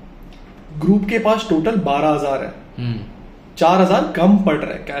 ग्रुप के पास टोटल 12,000 है, 4,000 कम पड़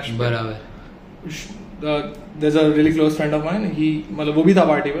रहा है कैश बराबर। there's a really close friend of mine, he मतलब वो भी था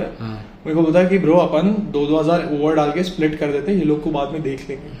पार्टी में, मेरे को बोलता है कि ब्रो अपन 2,000 ओवर डाल के स्प्लिट कर देते हैं, ये लोग को बाद में देख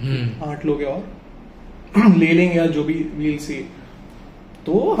लेंगे, 8 लोग और ले लेंगे या जो भी we'll see।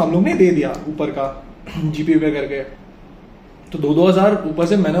 तो हम लोग ने दे दिया ऊपर का जीपी पे करके, तो 2,000 ऊपर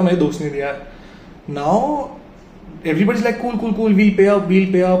से मैंने मेरे दोस्त ने दिया। Now everybody's like cool we'll pay up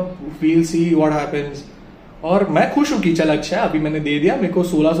we'll see what happens। और मैं खुश हूँ कि चल अच्छा है, अभी मैंने दे दिया, मेरे को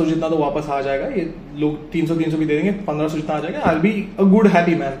 1,600 जितना तो वापस आ जाएगा, ये लोग 300 भी दे देंगे, 1,500 जितना आ जाएगा, I will be a good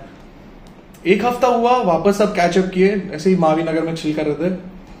happy man. एक हफ्ता हुआ, वापस सब कैचअप किए, ऐसे ही महावीर नगर में चिल कर रहे थे।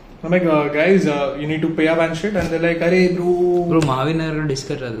 I'm like guys you need to pay up and shit, and they're like अरे ब्रो महावीर नगर का डिस्क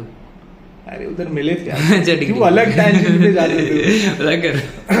कर रहा तू, अरे उधर मिले थे क्यों अलग टेंशन पे जाते थे अलग कर।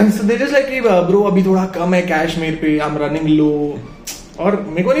 So they just like bro अभी थोड़ा कम है कैश मेरे पे, आई एम रनिंग लो, और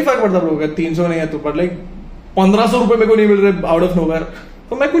मेरे को नहीं फर्क पड़ता ब्रो अगर 300 नहीं है तो, पर लाइक 1,500 रुपए मेरे को नहीं मिल रहे आउट ऑफ नोवेयर,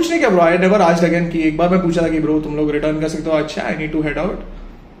 तो मैं कुछ नहीं किया bro. I never asked again कि एक बार मैं पूछा था कि ब्रो तुम लोग रिटर्न कर सकते हो, अच्छा I need to head out,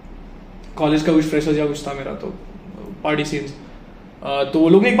 college का कुछ फ्रेशर्स या कुछ था मेरा, तो पार्टी सीन्स, तो वो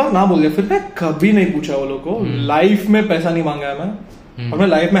लोग ने एक बार ना बोल दिया, फिर मैं कभी नहीं पूछा वो लोग को, लाइफ में पैसा नहीं मांगा है मैं, और मैं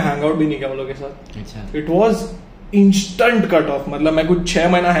लाइफ में हैंग आउट भी नहीं किया वो लोग के साथ। It was instant cut off, मतलब मैं कुछ 6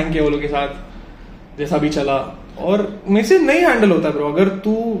 महीना हैंग किया वो लोग के साथ, जैसा भी चला, और मेरे से नहीं हैंडल होता ब्रो। अगर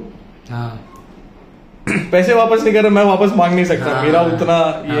तू पैसे वापस नहीं कर रहा, मैं वापस मांग नहीं सकता, मेरा उतना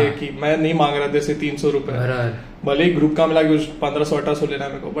ये कि मैं नहीं मांग रहा जैसे 300 रुपए, भले ही ग्रुप का मिला के 1,500-1,800 लेना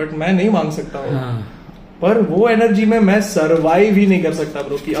मेरे को, बट मैं नहीं मांग सकता हूँ। पर वो एनर्जी में मैं सरवाइव ही नहीं कर सकता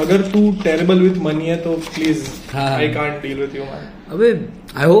ब्रो, कि अगर तू टेरेबल विथ मनी है तो please I can't deal with you man. अबे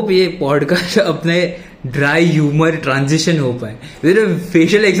आई होप ये पॉडकास्ट अपने ड्राई ह्यूमर ट्रांजिशन हो पाए मेरे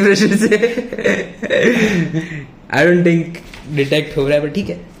फेशियल एक्सप्रेशन से। आई डोंट थिंक डिटेक्ट हो रहा है, पर ठीक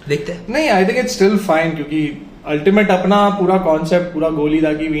है देखते हैं। नहीं, I think it's still fine, क्योंकि अल्टीमेट अपना पूरा कॉन्सेप्ट, पूरा गोल ही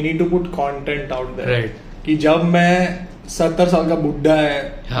था कि we need to put content out there, right? कि जब मैं 70 साल का बुड्ढा है,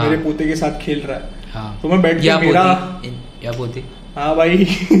 मेरे पोते के साथ खेल रहा है, तो मैं बैठ के मेरा हाँ भाई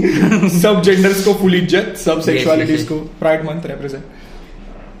सब जेंडर्स को फुल इज्जत, सब सेक्सुअलिटीज को, प्राइड मंथ रिप्रेजेंट।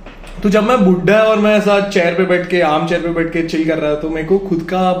 तो जब मैं बुढ़ा और मैं ऐसा चेयर पे बैठ के, आर्म चेयर पे बैठ के चिल कर रहा था, तो मेरे को खुद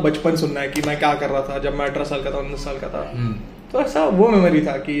का बचपन सुनना है कि मैं क्या कर रहा था जब मैं 18 साल का था, 19 साल का था। तो ऐसा वो मेमोरी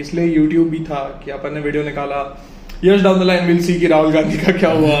था कि इसलिए यूट्यूब भी था कि अपन ने वीडियो निकाला, years down the line we'll see कि राहुल गांधी का क्या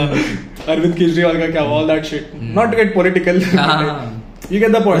हुआ, अरविंद केजरीवाल का क्या हुआ, all that shit. Not to get political. You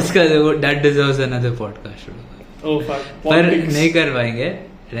get the point. इसका that deserves another podcast. Oh fuck. पर नहीं कर पाएंगे,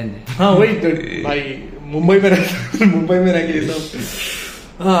 रहने। हाँ वही तो भाई, मुंबई में रह के ये सब,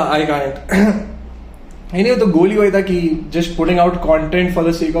 हाँ I can't. Anyway, तो गोल ही वही था कि just putting out content for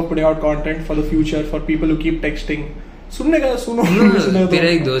the sake of putting out content for the future, for people who keep texting. सुनने का सुनो। तेरा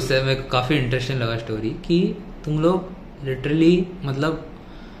एक दोस्त है, मेरे को काफी इंटरेस्टिंग लगा स्टोरी कि तुम लोग लिटरली मतलब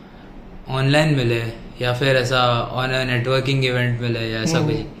ऑनलाइन मिले या फिर ऐसा ऑन अ नेटवर्किंग इवेंट मिले या ऐसा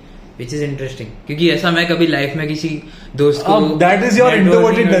कुछ, विच इज इंटरेस्टिंग क्योंकि ऐसा मैं कभी लाइफ में किसी दोस्त को, that is your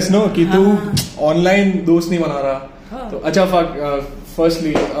introvertedness no, कि तू ऑनलाइन दोस्त नहीं बना रहा। तो अच्छा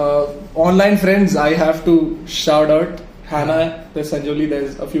firstly online friends, I have to shout out Hannah, there's Sanjoli,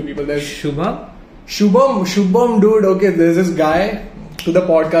 there's a few people, there's Shubham dude, okay, there's this guy to the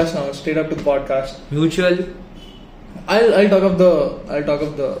podcast now, straight up to the podcast. Mutual. I'll talk of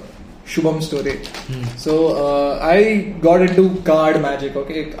the Shubham story. So I got into card magic.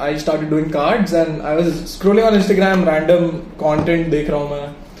 Okay, I started doing cards and I was scrolling on Instagram, random content देख रहा हूँ मैं,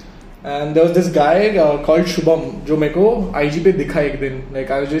 and there was this guy called Shubham जो मेरे को IG पे दिखा एक दिन.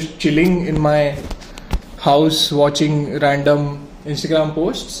 Like I was just chilling in my house watching random Instagram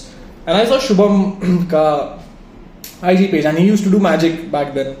posts and I saw Shubham का IG page and he used to do magic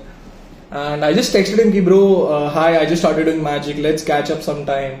back then. And I just texted him ki bro, hi, I just started doing magic, let's catch up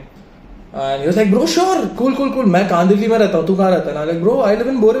sometime. And he was like, bro, sure, cool. मैं कांदिवली में रहता हूँ, तू कहाँ रहता है? And I was like, bro, I live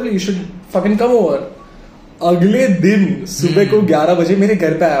in Borivali, you should fucking come over. अगले दिन सुबह को 11 बजे मेरे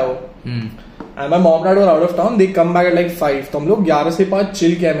घर पे आया वो. And my mom and dad were out of town, they come back at like 5. तो हम लोग 11 से 5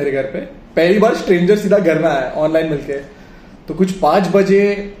 chill किया मेरे घर पे. पहली बार स्ट्रेंजर सीधा घर में आया ऑनलाइन मिलके. तो कुछ 5 बजे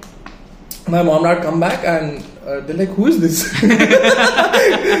my mom and dad come back and they're like, who is this?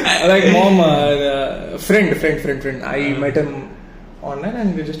 I'm like, mom, friend. I met him online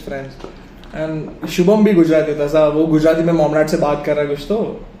and we're just friends. And Shubham भी गुजराती था, सा वो गुजराती में मॉम डैड से बात कर रहा है कुछ तो.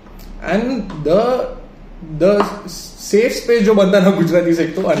 And the safe space जो बनता है ना गुजराती से,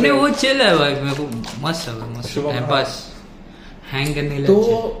 तो नहीं वो चिल है भाई, मेरे को मस्त है बस हैंग करने लगे. तो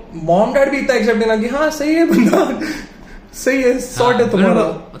मॉम डैड भी इतना एक्सेप्ट देना कि हाँ सही है बंदा, सही है, सॉर्ट है तुम्हारा.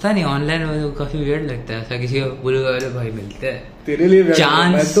 पता नहीं ऑनलाइन में काफी वियर्ड लगता है ऐसा किसी को बोलोगे अरे भाई मिलते हैं, तेरे लिए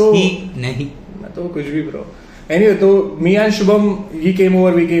चांस ही नहीं, मैं तो कुछ भी ब्रो. Anyway, तो me and Shubham, he came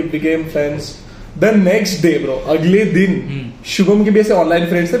over, we became friends. The next day bro, अगले दिन शुभम के भी ऐसे ऑनलाइन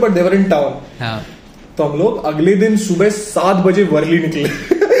फ्रेंड्स थे but they were in town. तो हम लोग अगले दिन सुबह 7 बजे वर्ली निकले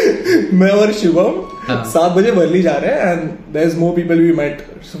मैं और शुभम 7 बजे वर्ली जा रहे हैं and there's more people we met.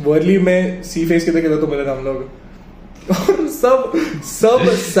 Worli में सी फेस किधर तो मिले थे हम लोग और सब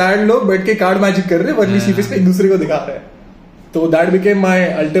सैड लोग बैठ के कार्ड मैजिक कर रहे हैं वर्ली सी फेस पे एक दूसरे को दिखा रहे हैं. तो that became my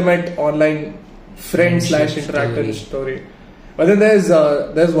ultimate online friend/interactive story. But then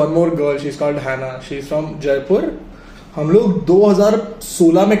there's one more girl, she's called Hannah, she's from Jaipur. हम लोग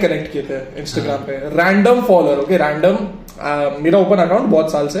 2016 में कनेक्ट किए थे इंस्टाग्राम पे, रैंडम फॉलोअर. ओके रैंडम, मेरा ओपन अकाउंट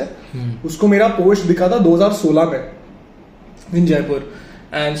बहुत साल से, उसको मेरा पोस्ट दिखा था 2016 में इन Jaipur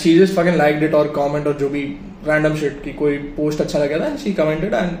and she just fucking liked it और कमेंट और जो भी रैंडम शिट की कोई पोस्ट अच्छा लगा था and she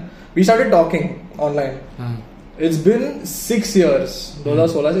commented and we started talking online. It's been 6 years,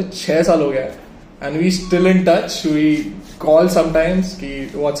 2016 से 6 साल हो गया है. And we still in touch. We call sometimes ki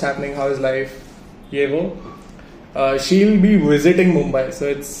what's happening, how is life, ye wo. She'll be visiting Mumbai,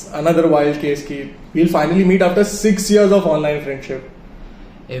 so it's another wild case ki we'll finally meet after 6 years of online friendship.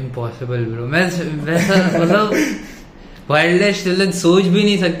 Impossible bro. मैं वैसा मतलब wildest सोच भी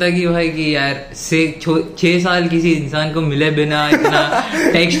नहीं सकता कि भाई कि यार 6 साल किसी इंसान को मिले बिना इतना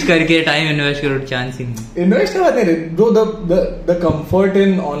टेक्स्ट करके टाइम इन्वेस्ट करो, चांस ही नहीं. इन्वेस्ट का बात नहीं bro, the comfort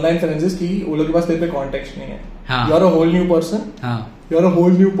in online friends की वो लोग के पास तेरे पे कॉन्टेक्स्ट नहीं है. You are a whole new person, you are a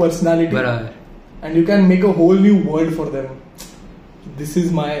whole new personality and you can make a whole new world for them. This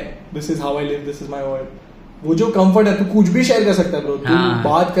is how I live, this is my world. वो जो comfort है तू कुछ भी share कर सकता है bro. तू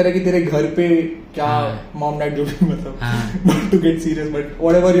बात करे कि तेरे घर पे क्या मॉम डैड जो भी मतलब not to get serious but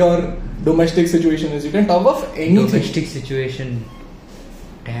whatever your domestic situation is you can talk of anything. Domestic situation,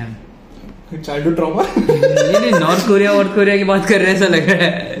 damn, childhood trauma. नहीं नॉर्थ कोरिया की बात कर रहे हैं ऐसा लग रहा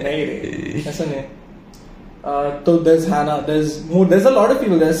है. नहीं रे ऐसा नहीं. तो there's Hannah, there's a lot of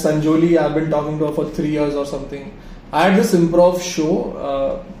people. There's Sanjoli, I've been talking to her for 3 years or something. I had this improv show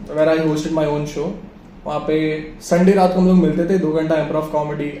where I hosted my own show. वहाँ पे संडे रात को हम लोग मिलते थे 2 घंटा improv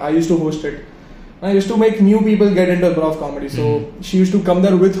comedy. I used to host it. I used to make new people get into improv comedy. So she used to come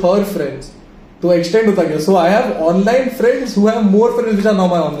there with her friends. तो extend होता गया. So I have online friends who have more friends which are now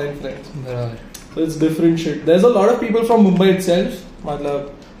my online friends. So it's different shit. There's a lot of people from Mumbai itself. मतलब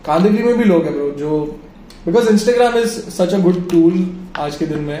कांदिवली में भी लोग हैं bro जो because Instagram is such a good tool आज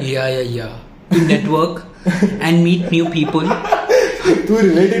के दिन में. Yeah. To network and meet new people. तू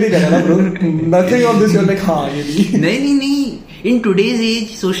relate ही नहीं कर रहा ना bro. Nothing of this you're like हाँ ये भी. नहीं. In today's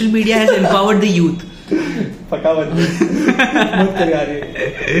age, social media has empowered the youth. पका मत कर यार ये.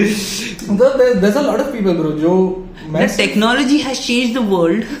 There's a lot of people bro जो the technology has changed the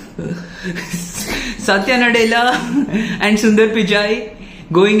world. Satya Nadella and Sundar Pichai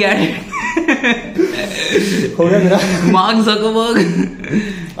going at it. हो गया मेरा. Mark Zuckerberg,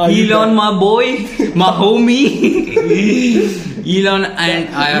 Elon, my boy, my homie. Elon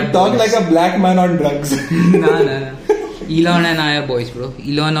and I are talk like a black man on drugs. ना. Elon and I are boys bro.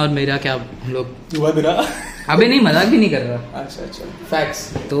 Elon और मेरा क्या हम लोग हुआ तेरा? अबे नहीं मजाक भी नहीं कर रहा. अच्छा फैक्ट्स.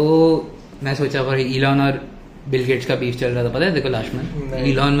 तो मैं सोचा पर Elon और बिल गेट्स का बीफ चल रहा था पता है देखो लास्ट में.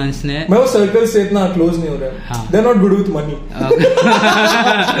 Elon Musk ने मैं वो सर्कल से इतना क्लोज नहीं हो रहा. They're not good with money.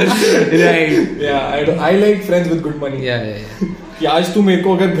 Right. Yeah, I like friends with good money. Yeah. कि आज तू मेरे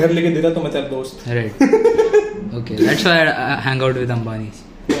को अगर घर लेके दे रहा तो मैं तेरा दोस्त. Right. Okay, that's why I hang out with Ambanis.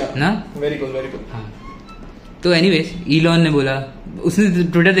 Yeah. ना? Very cool. हाँ. तो एनीवेज Elon ने बोला उसने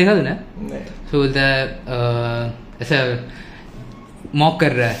ट्विटर देखा तूने? नहीं. तो बोलता है ऐसा मॉक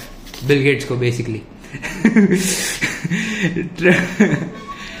कर रहा है बिल गेट्स को बेसिकली.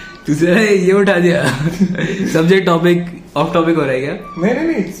 तुझे ये उठा दिया सब्जेक्ट टॉपिक ऑफ टॉपिक हो रहा है क्या?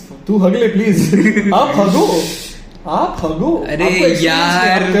 नहीं तू हग ले प्लीज. आप हगो. अरे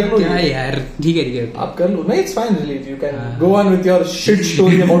यार क्या यार ठीक है आप कर लो. नहीं it's fine really. You can go on with your shit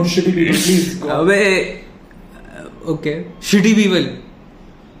story about shitty people please. अबे ओके शिटी पीपल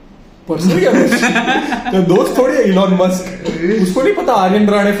पर्सनल क्या तो दोस्त थोड़ी है इलॉन मस्क. उसको नहीं पता आर्यन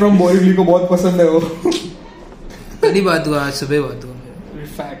राणे फ्रॉम बोरिवली को बहुत पसंद है वो. कभी बात हुआ आज सुबह बात हुआ.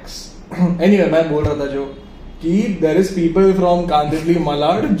 फैक्ट्स. एनीवे मैं बोल रहा था जो कि there is people from Kandivali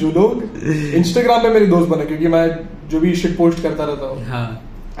Malad जो लोग इंस्टाग्राम पे मेरे दोस्त बने क्योंकि मैं जो भी शिट पोस्ट करता रहता हूँ.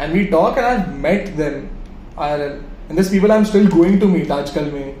 And we talk and I met them and this people I am still going to meet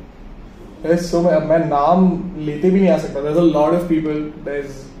आजकल में. So मैं नाम लेते भी नहीं आ सकता. There's a lot of people.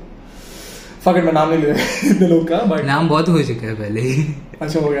 There's fuck it मैं नाम नहीं ले रहा इतने लोग का. But नाम बहुत हो चुका है पहले ही.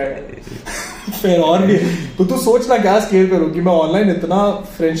 अच्छा हो गया फिर और भी. तो तू सोचना क्या स्केल पे हो कि मैं ऑनलाइन इतना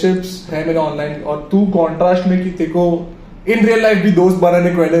फ्रेंडशिप्स है मेरे ऑनलाइन और तू कॉन्ट्रास्ट में कि तेरे को इन रियल लाइफ भी दोस्त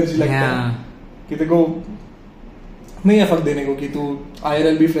बनाने को एनर्जी लगता है कि तेरे को नहीं है फर्क देने को कि तू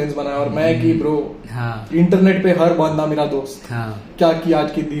IRL भी फ्रेंड्स बनाए और मैं कि ब्रो इंटरनेट पे हर बंदा मेरा दोस्त. क्या किया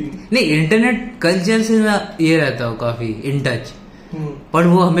आज के दिन. नहीं इंटरनेट कल्चर से मैं ये रहता हूँ काफी इन टच. पर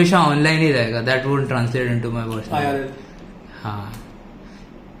वो हमेशा ऑनलाइन ही रहेगा. That would translate into my personal IRL. हाँ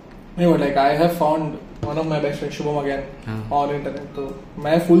नहीं like I have found one of my best friend Shubham again on internet. तो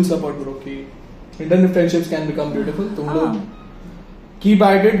मैं फुल सपोर्ट ब्रो कि internet friendships can become beautiful. तुम लोग keep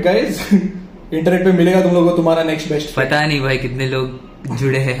at it guys. Internet पे मिलेगा तुम लोगों को तुम्हारा नेक्स्ट बेस्ट. पता नहीं भाई कितने लोग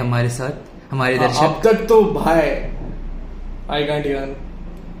जुड़े हैं हमारे साथ हमारे दर्शक. अब तक तो भाई आई कांट इवन.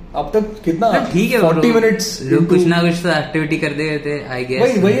 अब तक कितना ठीक है 40 मिनट्स लोग कुछ ना कुछ तो एक्टिविटी कर दे थे आई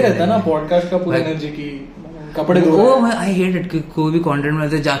गेस. वही रहता है ना पॉडकास्ट का पूरी एनर्जी की. कपड़े धो आई हेट इट. कोई भी कंटेंट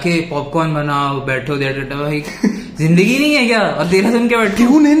बनाते जाके पॉपकॉर्न बनाओ बैठो भाई जिंदगी नहीं है क्या और तेरा सुन के बैठो.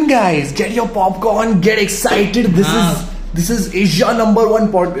 Tune in guys get your popcorn get excited. This is Asia number 1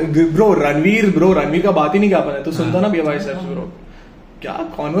 pod bro. Ranveer का बात ही नहीं क्या अपन है. तो सुनता ना भी भाई साहब ब्रो क्या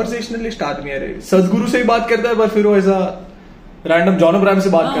कॉन्वर्सेशनलिस्ट आदमी है रे. सदगुरु से ही बात करता है पर फिर वो ऐसा रैंडम जॉन अब्राहम से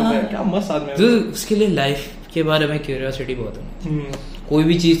बात करता है. क्या मस्त आदमी है. तो उसके लिए लाइफ के बारे में क्यूरियोसिटी बहुत है. कोई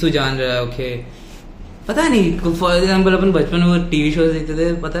भी चीज तो जान रहा है. ओके पता नहीं फॉर एग्जाम्पल अपन बचपन में टीवी शो देखते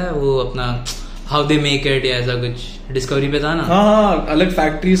थे पता है वो अपना हाउ दे मेक इट या ऐसा कुछ डिस्कवरी पे था ना. हाँ अलग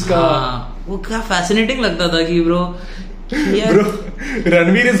फैक्ट्रीज का. वो क्या फैसिनेटिंग लगता था कि bro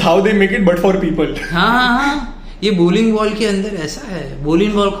Ranveer is how they make it but for people. हाँ ये बोलिंग बॉल के अंदर ऐसा है.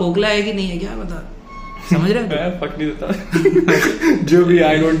 बोलिंग बॉल खोखला है कि नहीं है क्या पता. समझ रहे हैं. फक नहीं देता जो भी.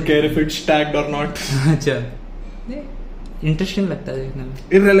 I don't care if it's tagged और नॉट. अच्छा इंटरेस्टिंग लगता है देखने में.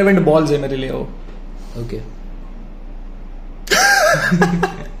 इररिलेवेंट बॉल्स है मेरे लिए वो. Okay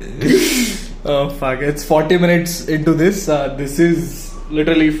fuck it's 40 minutes into this. This is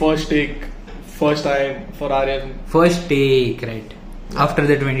literally first time for Aryan. First take, right? After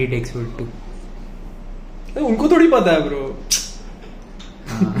the 20 takes will do. उनको थोड़ी पता है bro.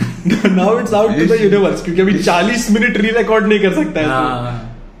 Now it's out to the universe क्योंकि अभी 40 मिनट री रिकॉर्ड नहीं कर सकता है.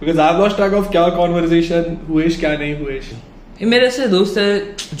 Because I've lost track of क्या conversation हुएश क्या नहीं हुएश. मेरे ऐसे दोस्त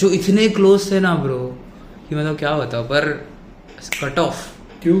है जो इतने क्लोज थे ना ब्रो कि मतलब क्या बताओ, पर कट ऑफ.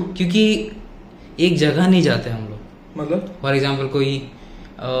 क्यों? क्योंकि एक जगह नहीं जाते हम लोग. मतलब फॉर एग्जाम्पल कोई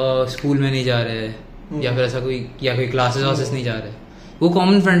स्कूल में नहीं जा रहे या फिर ऐसा कोई या कोई क्लासेस वासेस नहीं जा रहे, वो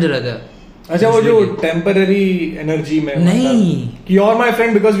कॉमन फ्रेंड्स रहते हैं. अच्छा, वो जो टेम्पररी एनर्जी में नहीं कि you are my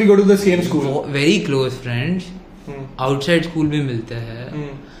friend because we go to the same school. Very close friends outside school भी मिलते हैं,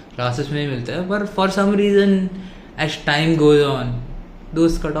 क्लासेस में भी मिलते हैं, पर for some reason as time goes on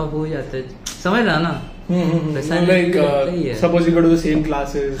दोस्त कट ऑफ हो जाते हैं. समझ रहा ना? Like suppose you go to the same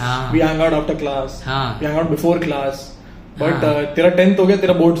classes, we hang out after class, we hang out before class, but तेरा 10th हो गया,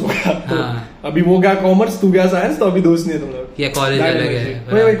 तेरा बोर्ड्स हो गया, तो अभी वो गया कॉमर्स, तू गया साइंस, तो अभी दोस्त नहीं है तुम लोग. या कॉलेज अलग है,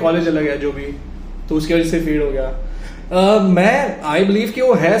 वही कॉलेज अलग है जो भी, तो उसकी वजह से फेड हो गया. मैं आई बिलीव कि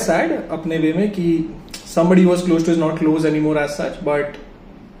वो है सैड अपने वे में कि somebody was close to is not close anymore as such, but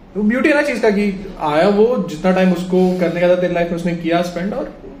beauty है ना चीज का कि आया वो जितना टाइम उसको करने का था तेरी लाइफ में उसने किया स्पेंड, और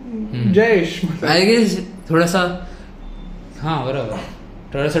जयेश आई गेस थोड़ा सा हाँ बराबर,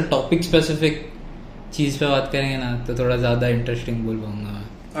 थोड़ा सा टॉपिक स्पेसिफिक चीज पे बात करेंगे ना तो थोड़ा ज्यादा इंटरेस्टिंग बोल पाऊंगा मैं.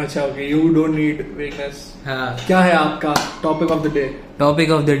 अच्छा ओके, यू डोंट नीड वेकनेस. हाँ, क्या है आपका topic of the day?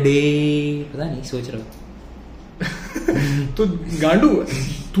 Topic of the day पता नहीं, सोच रहा हूँ. तो गांडू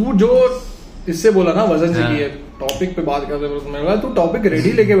तू जो इससे बोला ना वजन से कि टॉपिक पे बात करते हैं, मैं बोला तू टॉपिक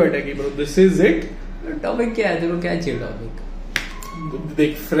रेडी लेके बैठेगी bro, this is it. Topic क्या है, तेरे को क्या चाहिए टॉपिक?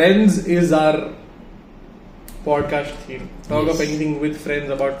 देख, friends is our podcast theme. Talk of anything with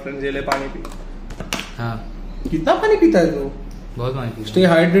friends, about friends. ये ले पानी पी. हाँ, कितना पानी पीता है तू? बहुत पानी पीता. Stay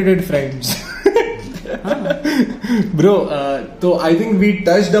hydrated friends. ब्रो, तो I think we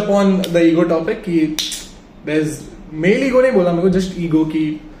touched upon the ego topic कि देयर इज मेल ईगो नहीं बोला मेरे को, जस्ट ईगो की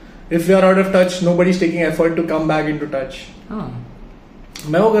if you are out of touch, nobody is taking effort to come back into touch.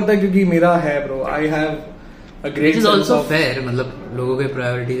 मैं वो करता है क्योंकि मेरा है bro, I have a great sense also of fair, मतलब लोगों के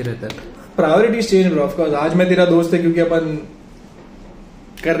प्रायोरिटीज रहता है. Priorities change bro, of course. आज मैं तेरा दोस्त है क्योंकि अपन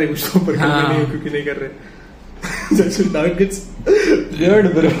कर रहे कुछ तो, पर कर रहे नहीं क्योंकि नहीं कर रहे. Now it gets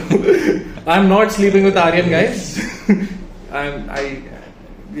weird bro. I'm not sleeping with Aryan guys.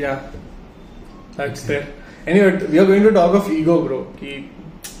 Yeah, that's there. Anyway, we are going to talk of ego bro. कि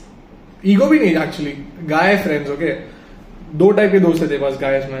ईगो भी नहीं एक्चुअली, गाय फ्रेंड्स. ओके, दो टाइप के दोस्त है तेरे पास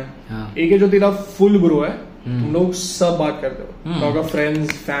गायस में. एक है जो तेरा फुल ब्रो है, तुम लोग सब बात करते हो, talk of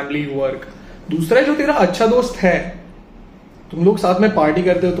friends, family, work. दूसरा है जो तेरा अच्छा दोस्त है, तुम लोग साथ में पार्टी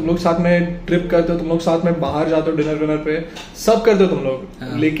करते हो, तुम लोग साथ में ट्रिप करते हो, तुम लोग साथ में बाहर जाते हो डिनर पे, सब करते हो तुम लोग,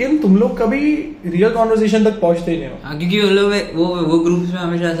 लेकिन तुम लोग कभी रियल कॉन्वर्सेशन तक पहुंचते ही नहीं हो. क्योंकि वो लोग वो ग्रुप्स में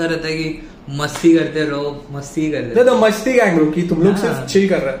हमेशा ऐसा रहता है कि मस्ती करते रहो, मस्ती करते. तो मस्ती गैंग ब्रो कि तुम लोग सिर्फ चिल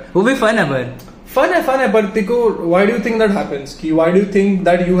कर रहे हैं, वो भी फन है. पर तेको why do you think that happens? कि why do you think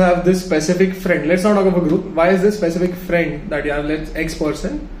that you have this specific friend, let's not talk of a group, why is this specific friend that you have, let's ex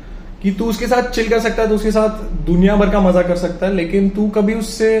person, कि तू उसके साथ chill कर सकता है, तू उसके साथ दुनिया भर का मजा कर सकता है, लेकिन तू कभी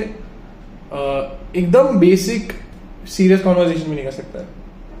उससे एकदम बेसिक सीरियस कॉन्वर्सेशन भी नहीं कर सकता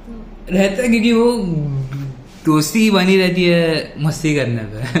रहता है, क्योंकि वो दोस्ती बनी रहती है मस्ती करने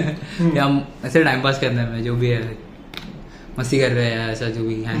पे या ऐसे टाइम पास करने में, जो भी है मस्ती कर रहे हैं ऐसा जो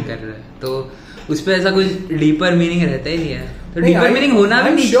भी हैंग कर रहे हैं, तो उस पर ऐसा कुछ डीपर मीनिंग रहता ही नहीं है. तो डीपर मीनिंग होना भी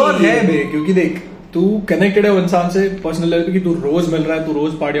नहीं चाहिए है बे, क्योंकि देख तू कनेक्टेड है इंसान से पर्सनल लेवल पे कि तू रोज मिल रहा है, तू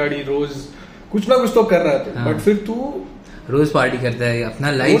रोज पार्टी वार्टी, रोज कुछ ना कुछ तो कर रहा है, बट फिर तू रोज पार्टी करता है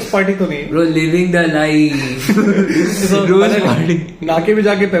अपना लाइफ. रोज पार्टी तो नहीं, रोज living the life. Rose party, नाके भी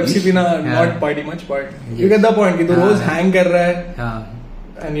जाके पेप्सी पीना, not party much, but you get the point कि तू रोज हैंग कर रहा है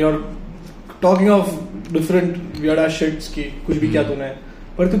and you are talking of different weird sheets की कुछ भी क्या तूने,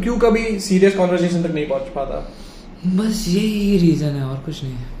 पर तू क्यों कभी सीरियस कॉन्वर्सेशन तक नहीं पहुंच पाता? बस यही रीजन है और कुछ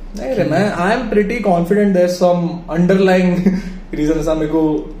नहीं. नहीं रे, मैं I am pretty confident there some underlying reason. ऐसा मेरे को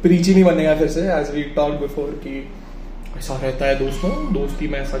प्रीची नहीं बनेगा फिर से, एज वी टॉक बिफोर, कि ऐसा रहता है दोस्तों, दोस्ती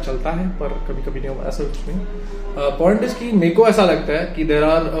में ऐसा चलता है, पर कभी कभी नहीं होगा ऐसा कुछ नहीं. पॉइंट इज कि मेरे को ऐसा लगता है कि there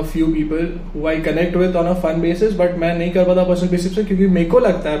are a few people who I connect with on a fun basis, but मैं नहीं कर पाता पर्सनल बेसिस पे, क्योंकि मेरे को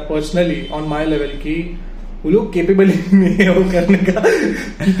लगता है पर्सनली ऑन माई लेवल की वो लोग केपेबल नहीं है वो करने का,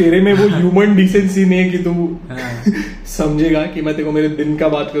 कि तेरे में वो ह्यूमन डिसेंसी नहीं है कि तू समझेगा कि मैं तेरे को मेरे दिन का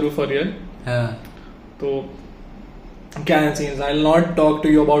बात करूं फॉर रियल. तो can scenes. I'll not talk to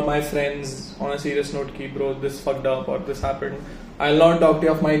you about my friends on a serious note ki bro this fucked up or this happened. I'll not talk to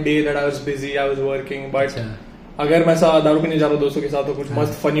you of my day that I was busy, I was working, but अगर मैं सा दारू पीने जा रहा हूँ दोस्तों के साथ तो कुछ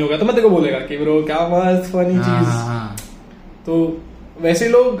मस्त फनी होगा तो मैं तेरे को बोलेगा कि ब्रो क्या मस्त फनी चीज. तो वैसे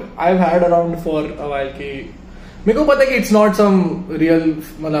लोग I have had around for a while कि मेरे को पता है कि इट्स नॉट सम रियल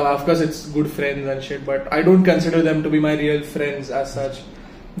मतलब of course it's good friends and shit but I don't consider them to be my real friends as such.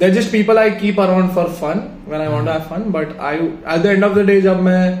 they're just people I keep around for fun when I want to have fun, but I at the end of the day जब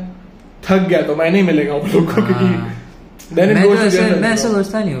मैं थक गया तो मैं नहीं मिलेगा उन लोगों को, क्योंकि then it goes together. मैं ऐसा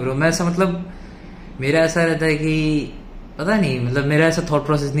सोचता नहीं ब्रो, मैं ऐसा मतलब मेरा ऐसा रहता है कि पता नहीं, मतलब मेरा ऐसा थॉट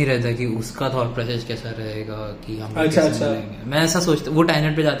प्रोसेस नहीं रहता कि उसका थॉट प्रोसेस कैसा रहेगा कि हम अच्छा मैं ऐसा सोचता, वो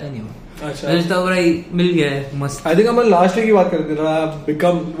टाइनेट पे जाता ही नहीं हूँ. अच्छा, मिल गया है मस्त. आई थिंक हम लास्ट वीक की बात करते थे,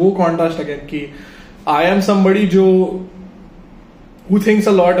 बिकम वो कॉन्ट्रास्ट अगेन कि आई एम समबडी जो who thinks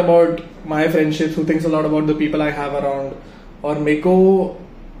a lot about my friendships, who thinks a lot about the people I have around, और मेरे को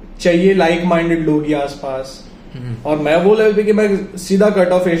चाहिए लाइक माइंडेड लोग ही आसपास. और मैं वो लेवल पे कि मैं सीधा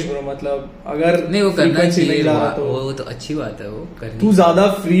कट ऑफ एज ब्रो, मतलब अगर नहीं वो करना चाहिए तो वो तो अच्छी बात है वो करनी. तू ज्यादा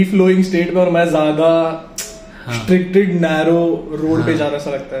फ्री फ्लोइंग स्टेट में और मैं ज्यादा स्ट्रिक्टेड नैरो रोड पे जा रहा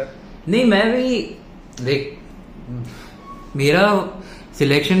सा लगता है. नहीं मैं भी देख, मेरा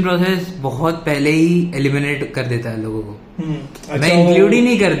सिलेक्शन प्रोसेस बहुत पहले ही एलिमिनेट कर देता है लोगों को. अच्छा, मैं इंक्लूड ही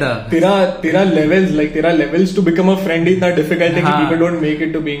नहीं करता. तेरा levels to become a friend इतना डिफिकल्ट है कि people don't make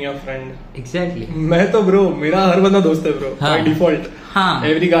it to being your friend. Exactly. मैं तो ब्रो मेरा हर बंदा दोस्त है bro by default.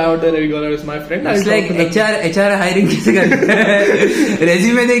 Every guy out there, every girl is my friend. It's like HR hiring कैसे करते हैं,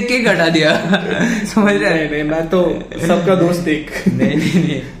 रेज्यूमे देख के कटा दिया. समझ रहे हैं? नहीं मैं तो सबका दोस्त एक.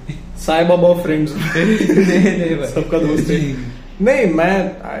 नहीं साई बाबा फ्रेंड्स. नहीं सबका दोस्त एक. नहीं मैं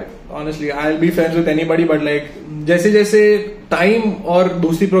honestly I'll be friends with anybody, but like जैसे जैसे टाइम और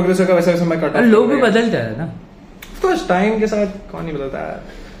दोस्ती प्रोग्रेस होगा वैसे वैसे मैं कट ऑफ. लोग भी बदलते हैं ना, of course टाइम के साथ कौन नहीं बदलता है.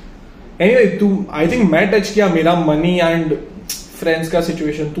 anyway तू आई थिंक मैं टच किया मेरा मनी एंड फ्रेंड्स का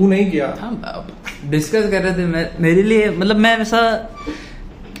सिचुएशन, तू नहीं किया. डिस्कस कर रहे थे. मेरे लिए मतलब मैं वैसा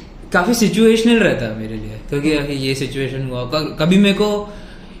काफी सिचुएशनल रहता है मेरे लिए, क्योंकि ये सिचुएशन हुआ कभी मेरे को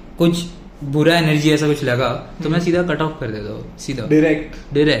कुछ बुरा एनर्जी ऐसा कुछ लगा तो मैं सीधा कट ऑफ कर देता हूँ, सीधा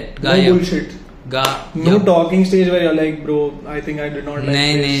direct know talking stage where you are like bro I think I did not like.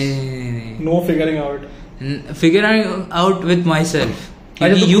 नहीं no figuring out with my self.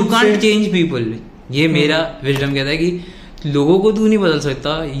 You can't change people. ये मेरा विजडम कहता है कि लोगों को तू नहीं बदल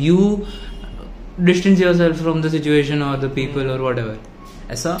सकता. You distance yourself from the situation और द पीपल और व्हाटएवर.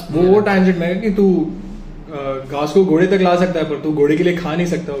 ऐसा वो टैंजेंट में है कि तू घास को घोड़े तक ला सकता है पर तू घोड़े के लिए खा नहीं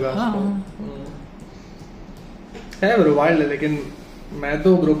सकता होगा. है ब्रो वाइल्ड है. लेकिन मैं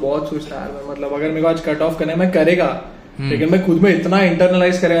तो ब्रो बहुत सोचता है यार, मतलब अगर मेरे को आज कट ऑफ करना है मैं करेगा, लेकिन मैं खुद में इतना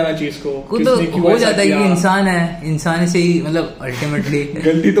इंटरनलाइज करेगा ना चीज को तो हो जाता है कि इंसान है, इंसान से ही मतलब अल्टीमेटली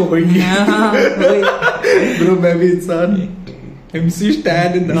गलती तो होगी. ब्रो मैं भी इंसान. MC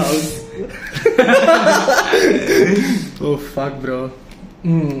Stan in the house. Oh fuck bro.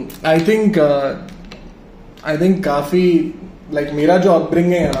 I think काफी like मेरा जो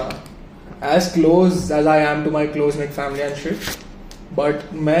upbringing है ना, as close as I am to my close knit family and shit, but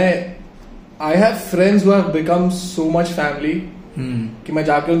I have friends who have become so much family कि मैं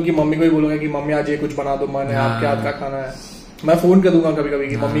जाके उनकी mummy को ही बोलूंगा कि मम्मी आज ये कुछ बना दो, मैंने आपके हाथ का खाना है. मैं फोन कर दूंगा कभी कभी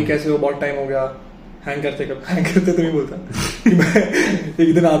कि मम्मी कैसे हो, बहुत टाइम हो गया. हैंग करते तो नहीं बोलता कि मैं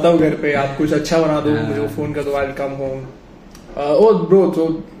एक दिन आता हूँ घर पे, आप कुछ अच्छा बना दो, मुझे फोन कर दो, आई will come home. Oh bro, so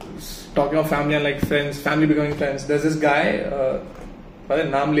talking of family and like friends, family becoming friends, there's this guy, पता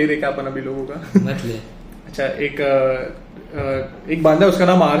नाम ले रहे क्या अपन अभी लोगों का. अच्छा एक बंदा उसका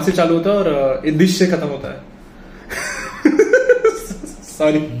नाम आर से चालू होता है और इदिश से खत्म होता है.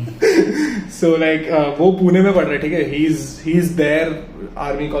 सॉरी. सो लाइक वो पुणे में पढ़ रहे, ठीक है. He is there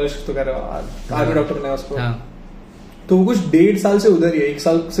army college तो कर रहा है, आर्मी डॉक्टर बनाया उसको. तो वो कुछ 1.5 साल से उधर ही है, 1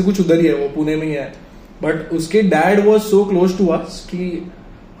 साल से कुछ उधर ही है, वो पुणे में ही है. बट उसके dad was so close to us कि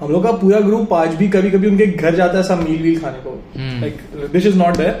हम लोग का पूरा ग्रुप आज भी कभी कभी उनके घर जाता है सब मील खाने को. Like this is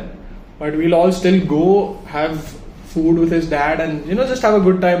not there but we'll all still go have food with his dad and you know just have a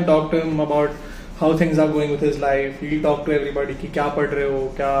good time, talk to him about how things are going with his life. He talk to everybody कि क्या पढ़ रहे हो,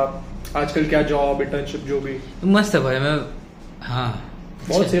 क्या आजकल क्या job internship जो भी. मस्त है भाई. मैं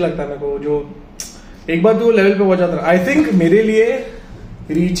बहुत सही लगता है मेरे को जो एक बार तो लेवल पे पहुंच जाता है. आई थिंक मेरे लिए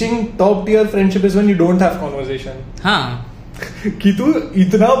reaching top tier friendship is when you don't have conversation. हाँ कि तू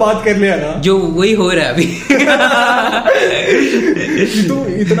इतना बात कर लिया ना, जो वही हो रहा है अभी. कि तू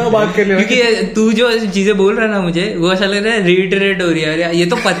इतना बात कर लिया, क्योंकि तू जो चीजें बोल रहा है ना मुझे वो ऐसा लग रहा है रिटरेट हो रही है. ये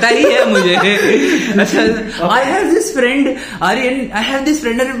तो पता ही है मुझे. अच्छा I have this friend Aryan, I have this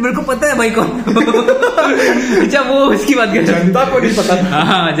friend, मेरे को पता है भाई कौन. अच्छा वो उसकी बात कर, जनता को नहीं पता.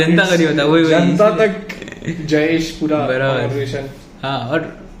 हाँ जनता को नहीं पता, वही जनता तक जयेश पूरा कॉन्वर्सेशन. हाँ और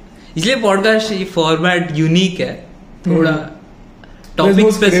इसलिए पॉडकास्ट ये फॉर्मेट यूनिक है थोड़ा,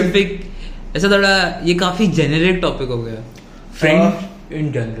 टॉपिक स्पेसिफिक ऐसा थोड़ा. ये काफी जेनेरिक टॉपिक हो गया, फ्रेंड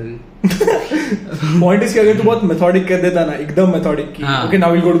इन जनरल. पॉइंट इसके अगर तू बहुत मेथोडिक कर देता ना, एकदम मेथोडिक की okay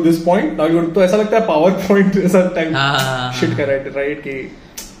now will go to this point, now will go, तो ऐसा लगता है पावर पॉइंट ऐसा टाइम शिट कर राइट कि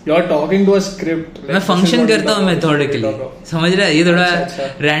You are talking to a script. मैं फंक्शन करता हूँ मेथोडिकली, समझ रहा है? ये थोड़ा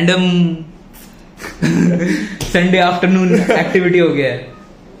रैंडम संडे आफ्टरनून एक्टिविटी हो गया है.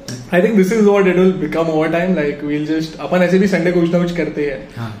 I think this is what it will become over time. Like we'll just अपन ऐसे भी संडे कुछ ना कुछ करते हैं.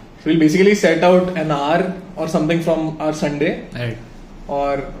 हाँ. So we'll basically set out an hour or something from our Sunday. Right.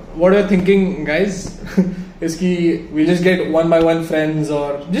 Or what we're thinking, guys, is कि we'll just get one by one friends or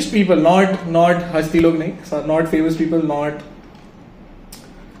just people, not हस्ती लोग नहीं, so not famous people,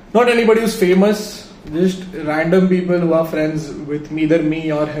 not anybody who's famous, just random people who are friends with either me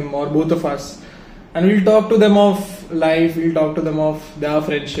or him or both of us. And we'll talk to them of life, we'll talk to them of their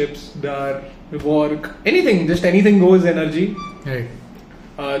friendships, their work, anything, just anything goes energy. Right.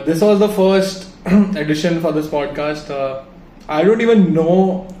 This was the first edition for this podcast. I don't even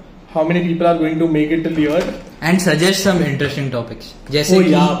know how many people are going to make it till the year. And suggest some interesting topics. जैसे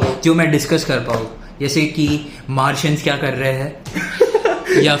कि जो मैं discuss कर पाऊँ, जैसे कि Martians क्या कर रहे हैं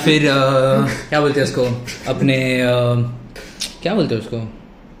या फिर क्या बोलते हैं उसको, अपने क्या बोलते हैं उसको,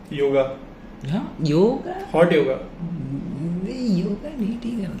 योगा. हाँ, योगा, हॉट योगा. योगा नहीं,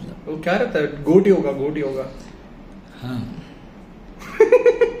 ठीक है, मतलब वो क्या रहता है, गोट योगा. हाँ.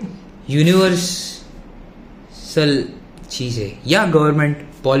 यूनिवर्सल चीज है या गवर्नमेंट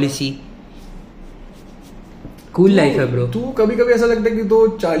पॉलिसी. कूल लाइफ है ब्रो. तू कभी कभी ऐसा लगता है कि तो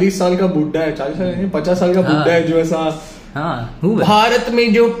 40 साल का बुड्ढा है, 40 साल नहीं 50 साल का बुड्ढा है जो ऐसा. हाँ, भारत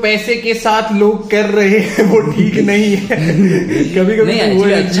में जो पैसे के साथ लोग कर रहे हैं वो ठीक नहीं है. कभी कभी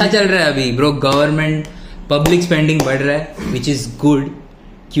नहीं, अच्छा चल रहा है अभी ब्रो. गवर्नमेंट पब्लिक स्पेंडिंग बढ़ रहा है, विच इज गुड,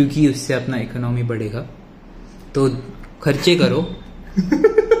 क्योंकि उससे अपना इकोनॉमी बढ़ेगा. तो खर्चे करो,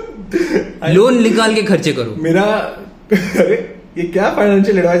 लोन निकाल के खर्चे करो. मेरा अरे ये क्या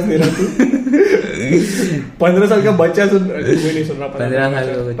फाइनेंशियल एडवाइस दे रहा तू? 15 साल का बच्चा सुन, मैं नहीं सुन रहा. 15 साल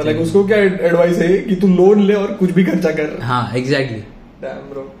का बच्चा, like उसको क्या एडवाइस है कि तू लोन ले और कुछ भी खर्चा कर. हाँ, exactly. Damn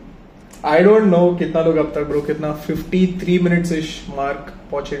bro, I don't know कितना लोग अब तक ब्रो, कितना 53 मिनट्स इश मार्क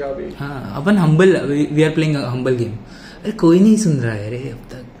पहुंचेगा अभी. हाँ, अपन humble, we are playing humble game. अरे कोई नहीं सुन रहा है रे अब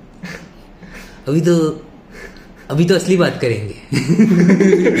तक. अभी तो असली बात करेंगे.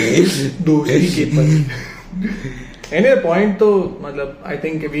 दोस्ती के पर. Anyway, point तो मतलब I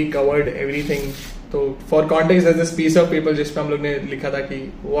think we covered everything. तो for context there's this piece of paper जिसपे हम लोग ने लिखा था कि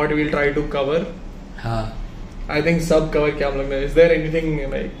what we'll try to cover. हाँ. I think सब cover किया हम लोग ने. Is there anything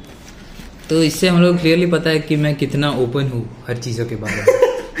like? तो इससे हम लोग क्लियरली पता है कि मैं कितना ओपन हूँ हर चीजों के बारे में.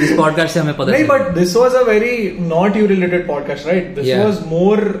 इस पॉडकास्ट से हमें पता नहीं, but this was a very not you related podcast, right? This was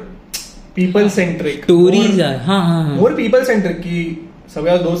more people centric. Stories. हाँ. More people centric कि सब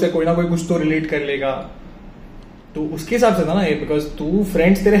यार दोस्त है, कोई ना कोई कुछ तो रिलेट कर लेगा. तो उसके हिसाब से था ना ये, बिकॉज तू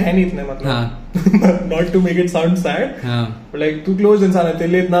फ्रेंड्स तेरे हैं नहीं इतने, मतलब not to make it sound sad, like तू क्लोज इंसान है,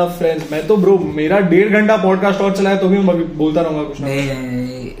 तेरे लिए इतना फ्रेंड्स. मैं तो ब्रो मेरा 1.5 घंटा पॉडकास्ट और चला है तो भी मैं बोलता रहूंगा कुछ ना.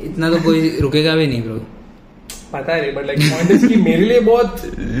 नहीं, इतना तो कोई रुकेगा भी नहीं ब्रो, पता है. बट लाइक पॉइंट इज कि मेरे लिए बहुत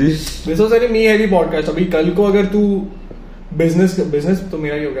this was very me heavy podcast. अभी कल को अगर तू बिजनेस तो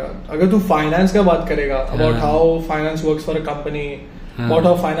मेरा ही हो गया, अगर तू फाइनेंस का बात करेगा, about how finance works for a company, about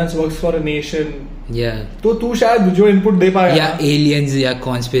how finance works for a nation, तो तू शायद जो इनपुट दे पाएगा, या एलियंस या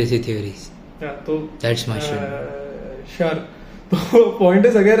कॉन्स्पिरेसी थ्योरीज, तो दैट्स माय श्योर. तो पॉइंट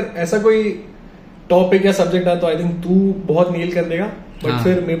इज अगर ऐसा कोई टॉपिक या सब्जेक्ट है तो आई थिंक तू बहुत नील कर देगा. बट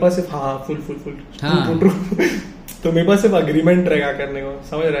फिर मेरे पास सिर्फ फुल ट्रू तो मेरे पास सिर्फ अग्रीमेंट रहेगा करने को,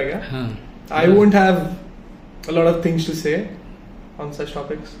 समझ रहा है क्या? I won't have a lot of things to say on such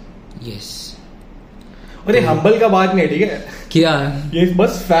topics. Yes. और ये हम्बल का बात नहीं है, ठीक है? क्या? ये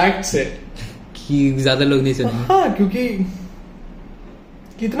बस फैक्ट्स है कि ज्यादा लोग नहीं सुनेंगे. हाँ, क्योंकि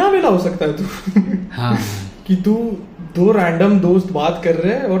कितना वेला हो सकता है तू. हाँ. कि तू 2 रैंडम दोस्त बात कर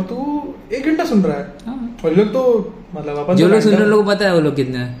रहे हैं और तू 1 घंटा सुन रहा है. हाँ. और लोग तो मतलब अपन जो लोग सुन रहे हैं लोग पता है वो लोग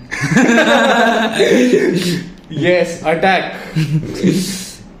कितने हैं. Yes, attack.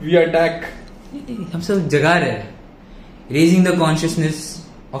 We attack. हम सब जगा रहे हैं, raising the consciousness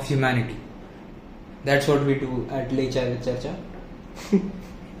of humanity. That's what we do at LeChaai Pe Charcha.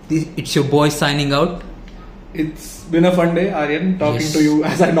 It's your boy signing out. It's been a fun day, Aryan, talking to you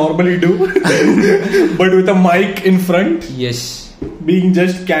as I normally do, but with a mic in front. Yes. Being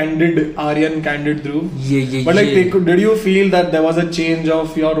just candid, Aryan, candid Dhruv. Yeah. But like, did you feel that there was a change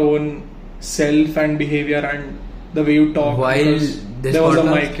of your own self and behavior and the way you talk? While there was a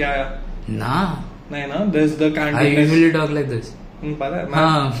mic, yeah. Nah. नहीं ना, there's the candidness. I usually talk like this. पता है,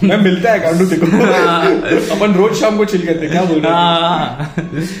 मैं मिलता है कांडू देखो. अपन रोज शाम को चिल करते हैं, क्या बोल रहे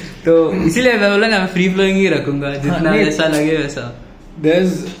हैं? तो इसीलिए मैं बोला ना, मैं फ्री फ्लोइंग ही रखूंगा, जितना जैसा लगे वैसा.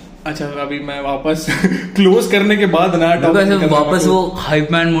 अच्छा, अभी मैं वापस क्लोज करने के बाद ना वापस वो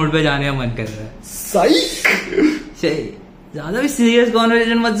हाइप मैन मोड पे जाने का मन कर रहा है. सही. ज्यादा भी सीरियस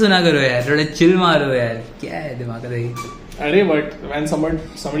कॉन्वर्सेशन मत सुना करो यार, थोड़ा चिल मारो यार, क्या है दिमाग का दही। अरे but when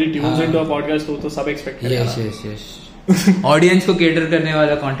somebody tunes into a podcast तो सब एक्सपेक्ट करेगा। यस ऑडियंस को केटर करने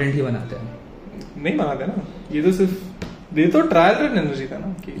वाला कंटेंट ही बनाते हैं। नहीं बनाते ना, ये तो सिर्फ ये तो ट्रायल रन एनर्जी था ना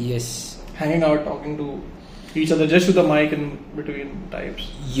कि yes hanging out talking to each other just with the mic in between types।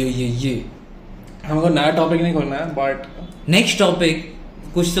 ये हमको नया टॉपिक नहीं खोलना है, बट नेक्स्ट टॉपिक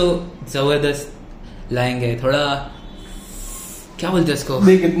कुछ तो जबरदस्त लाएंगे, थोड़ा क्या बोलते हैं इसको,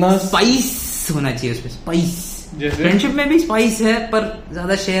 देख इतना स्पाइस होना चाहिए उसमें, स्पाइस। जैसे फ्रेंडशिप में भी स्पाइस है पर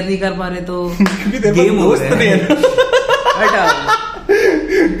ज्यादा शेयर नहीं कर पा रहे तो गेम हो रहा है।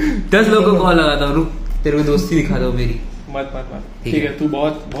 10 लोगों को कॉल लगाता हूँ, रुक तेरे को दोस्ती दिखा दो मेरी। मत ठीक है, तू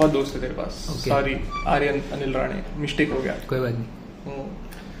बहुत दोस्त है तेरे पास। सॉरी आर्यन अनिल राणे, मिस्टेक हो गया, कोई बात नहीं।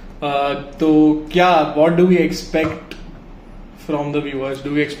 तो क्या what do we expect from the viewers, do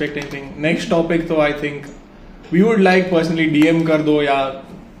we expect anything? Next topic तो I think we would like personally DM कर दो, या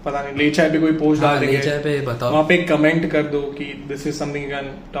पता नहीं लेचाई पे कोई पोस्ट डाल देंगे, लेचाई पे बताओ, वहां पे कमेंट कर दो कि this is something you can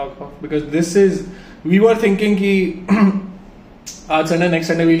talk of, because this is we were thinking कि आज Sunday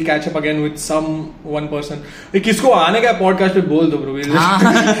next Sunday we'll catch up again with some one person. किसको आने का पॉडकास्ट पे बोल दो ब्रो,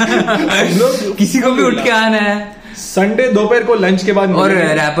 किसी को भी उठ के आना है संडे दोपहर को लंच के बाद, और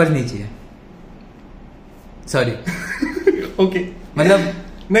रैपर नहीं चाहिए, सॉरी ओके मतलब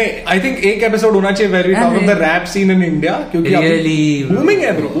नहीं, आई थिंक एक एपिसोड होना चाहिए where we talk of the rap scene in India, क्योंकि रियली बूमिंग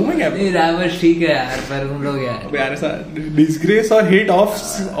है ब्रो, बूमिंग है। नहीं रैपर ठीक है यार, पर हम लोग यार ऐसा डिसग्रेस और हिट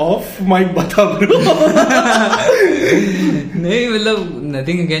ऑफ माइक बता ब्रो। नहीं मतलब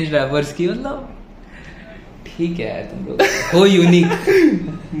नथिंग अगेंस्ट रैपर्स की, मतलब ठीक है यार, तुम लोग हो यूनिक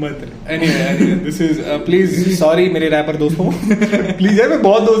मत। Anyway this is please sorry मेरे रैपर दोस्तों, प्लीज यार मैं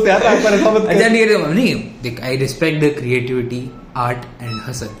बहुत दोस्त यार रैपर, ऐसा मत। अच्छा नहीं देख, I respect the creativity, art and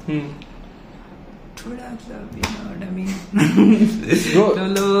hustle, थोड़ा मतलब you know what I mean bro.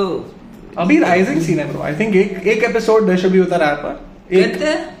 चलो अभी राइजिंग सीन है ब्रो, आई थिंक एक एपिसोड देयर शुड बी होता रैपर,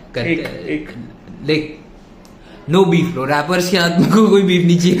 एक like no beef bro, rappers के हाथ में कोई बीफ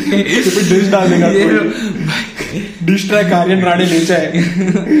नहीं चाहिए। डिश डाल देगा, डिश ट्रैक आर्यन राणे लेचा है।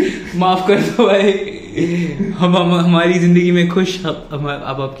 माफ कर दो भाई, हम हमारी जिंदगी में खुश, अब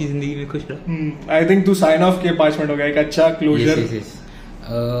आपकी जिंदगी में खुश रहो। आई थिंक तू साइन ऑफ के 5 मिनट हो गया, एक अच्छा क्लोजर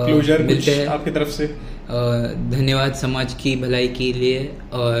मिलते हैं आपकी तरफ से। धन्यवाद समाज की भलाई के लिए,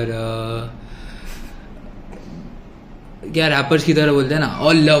 और क्या रैपर्स की तरह बोलते हैं ना,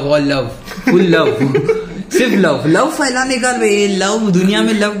 ऑल लव फुल लव, सिर्फ लव फैलाने का, लव दुनिया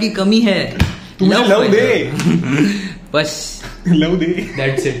में लव की कमी है, लव दे बस, love they,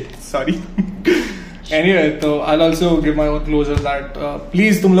 that's it, sorry. Anyway, तो I'll also give my own closure that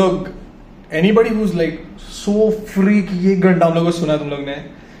please तुम लोग anybody who's like so free कि ये घंटा हम लोग को सुना तुम लोग ने,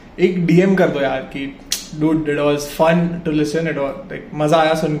 एक DM कर दो यार कि dude it was fun to listen, it was like मजा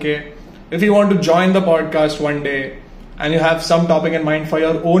आया सुन के। If you want to join the podcast one day and you have some topic in mind for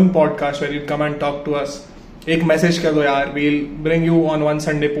your own podcast where you come and talk to us, एक message कर दो यार, we'll bring you on one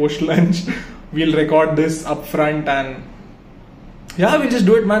Sunday post lunch, we'll record this up front and yeah, we'll just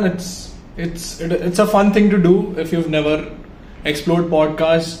do it man. It's a fun thing to do if you've never explored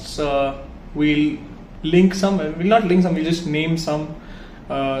podcasts. We'll link some, we'll not link some, we'll just name some.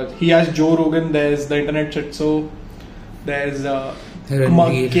 He has Joe Rogan, there's the Internet Shit Show, there's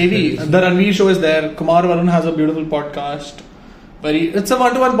KV, the Ranveer Show is there. Kumar Varun has a beautiful podcast. It's a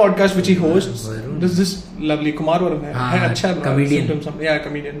one-to-one podcast which he hosts. This is just lovely. Kumar Varun है अच्छा है, comedian. Yeah,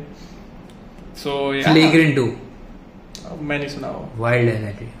 comedian. So yeah. Flagrant 2 मैं नहीं सुना वो, wild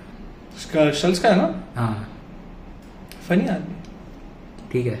energy शल्स का है ना, हाँ फनी आदमी,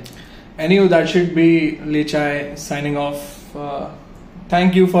 ठीक है। Anyway, that should be LeChaai signing off.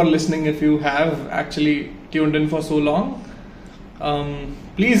 Thank you for listening if you have actually tuned in for so long.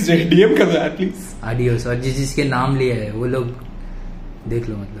 Please DM कर दो यार please. Adios, और जिसके नाम लिया है वो लोग देख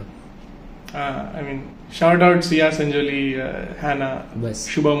लो, मतलब I mean shout out Siya, Sanjoli, Hannah, बस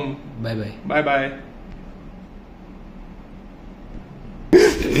Shubham, bye bye.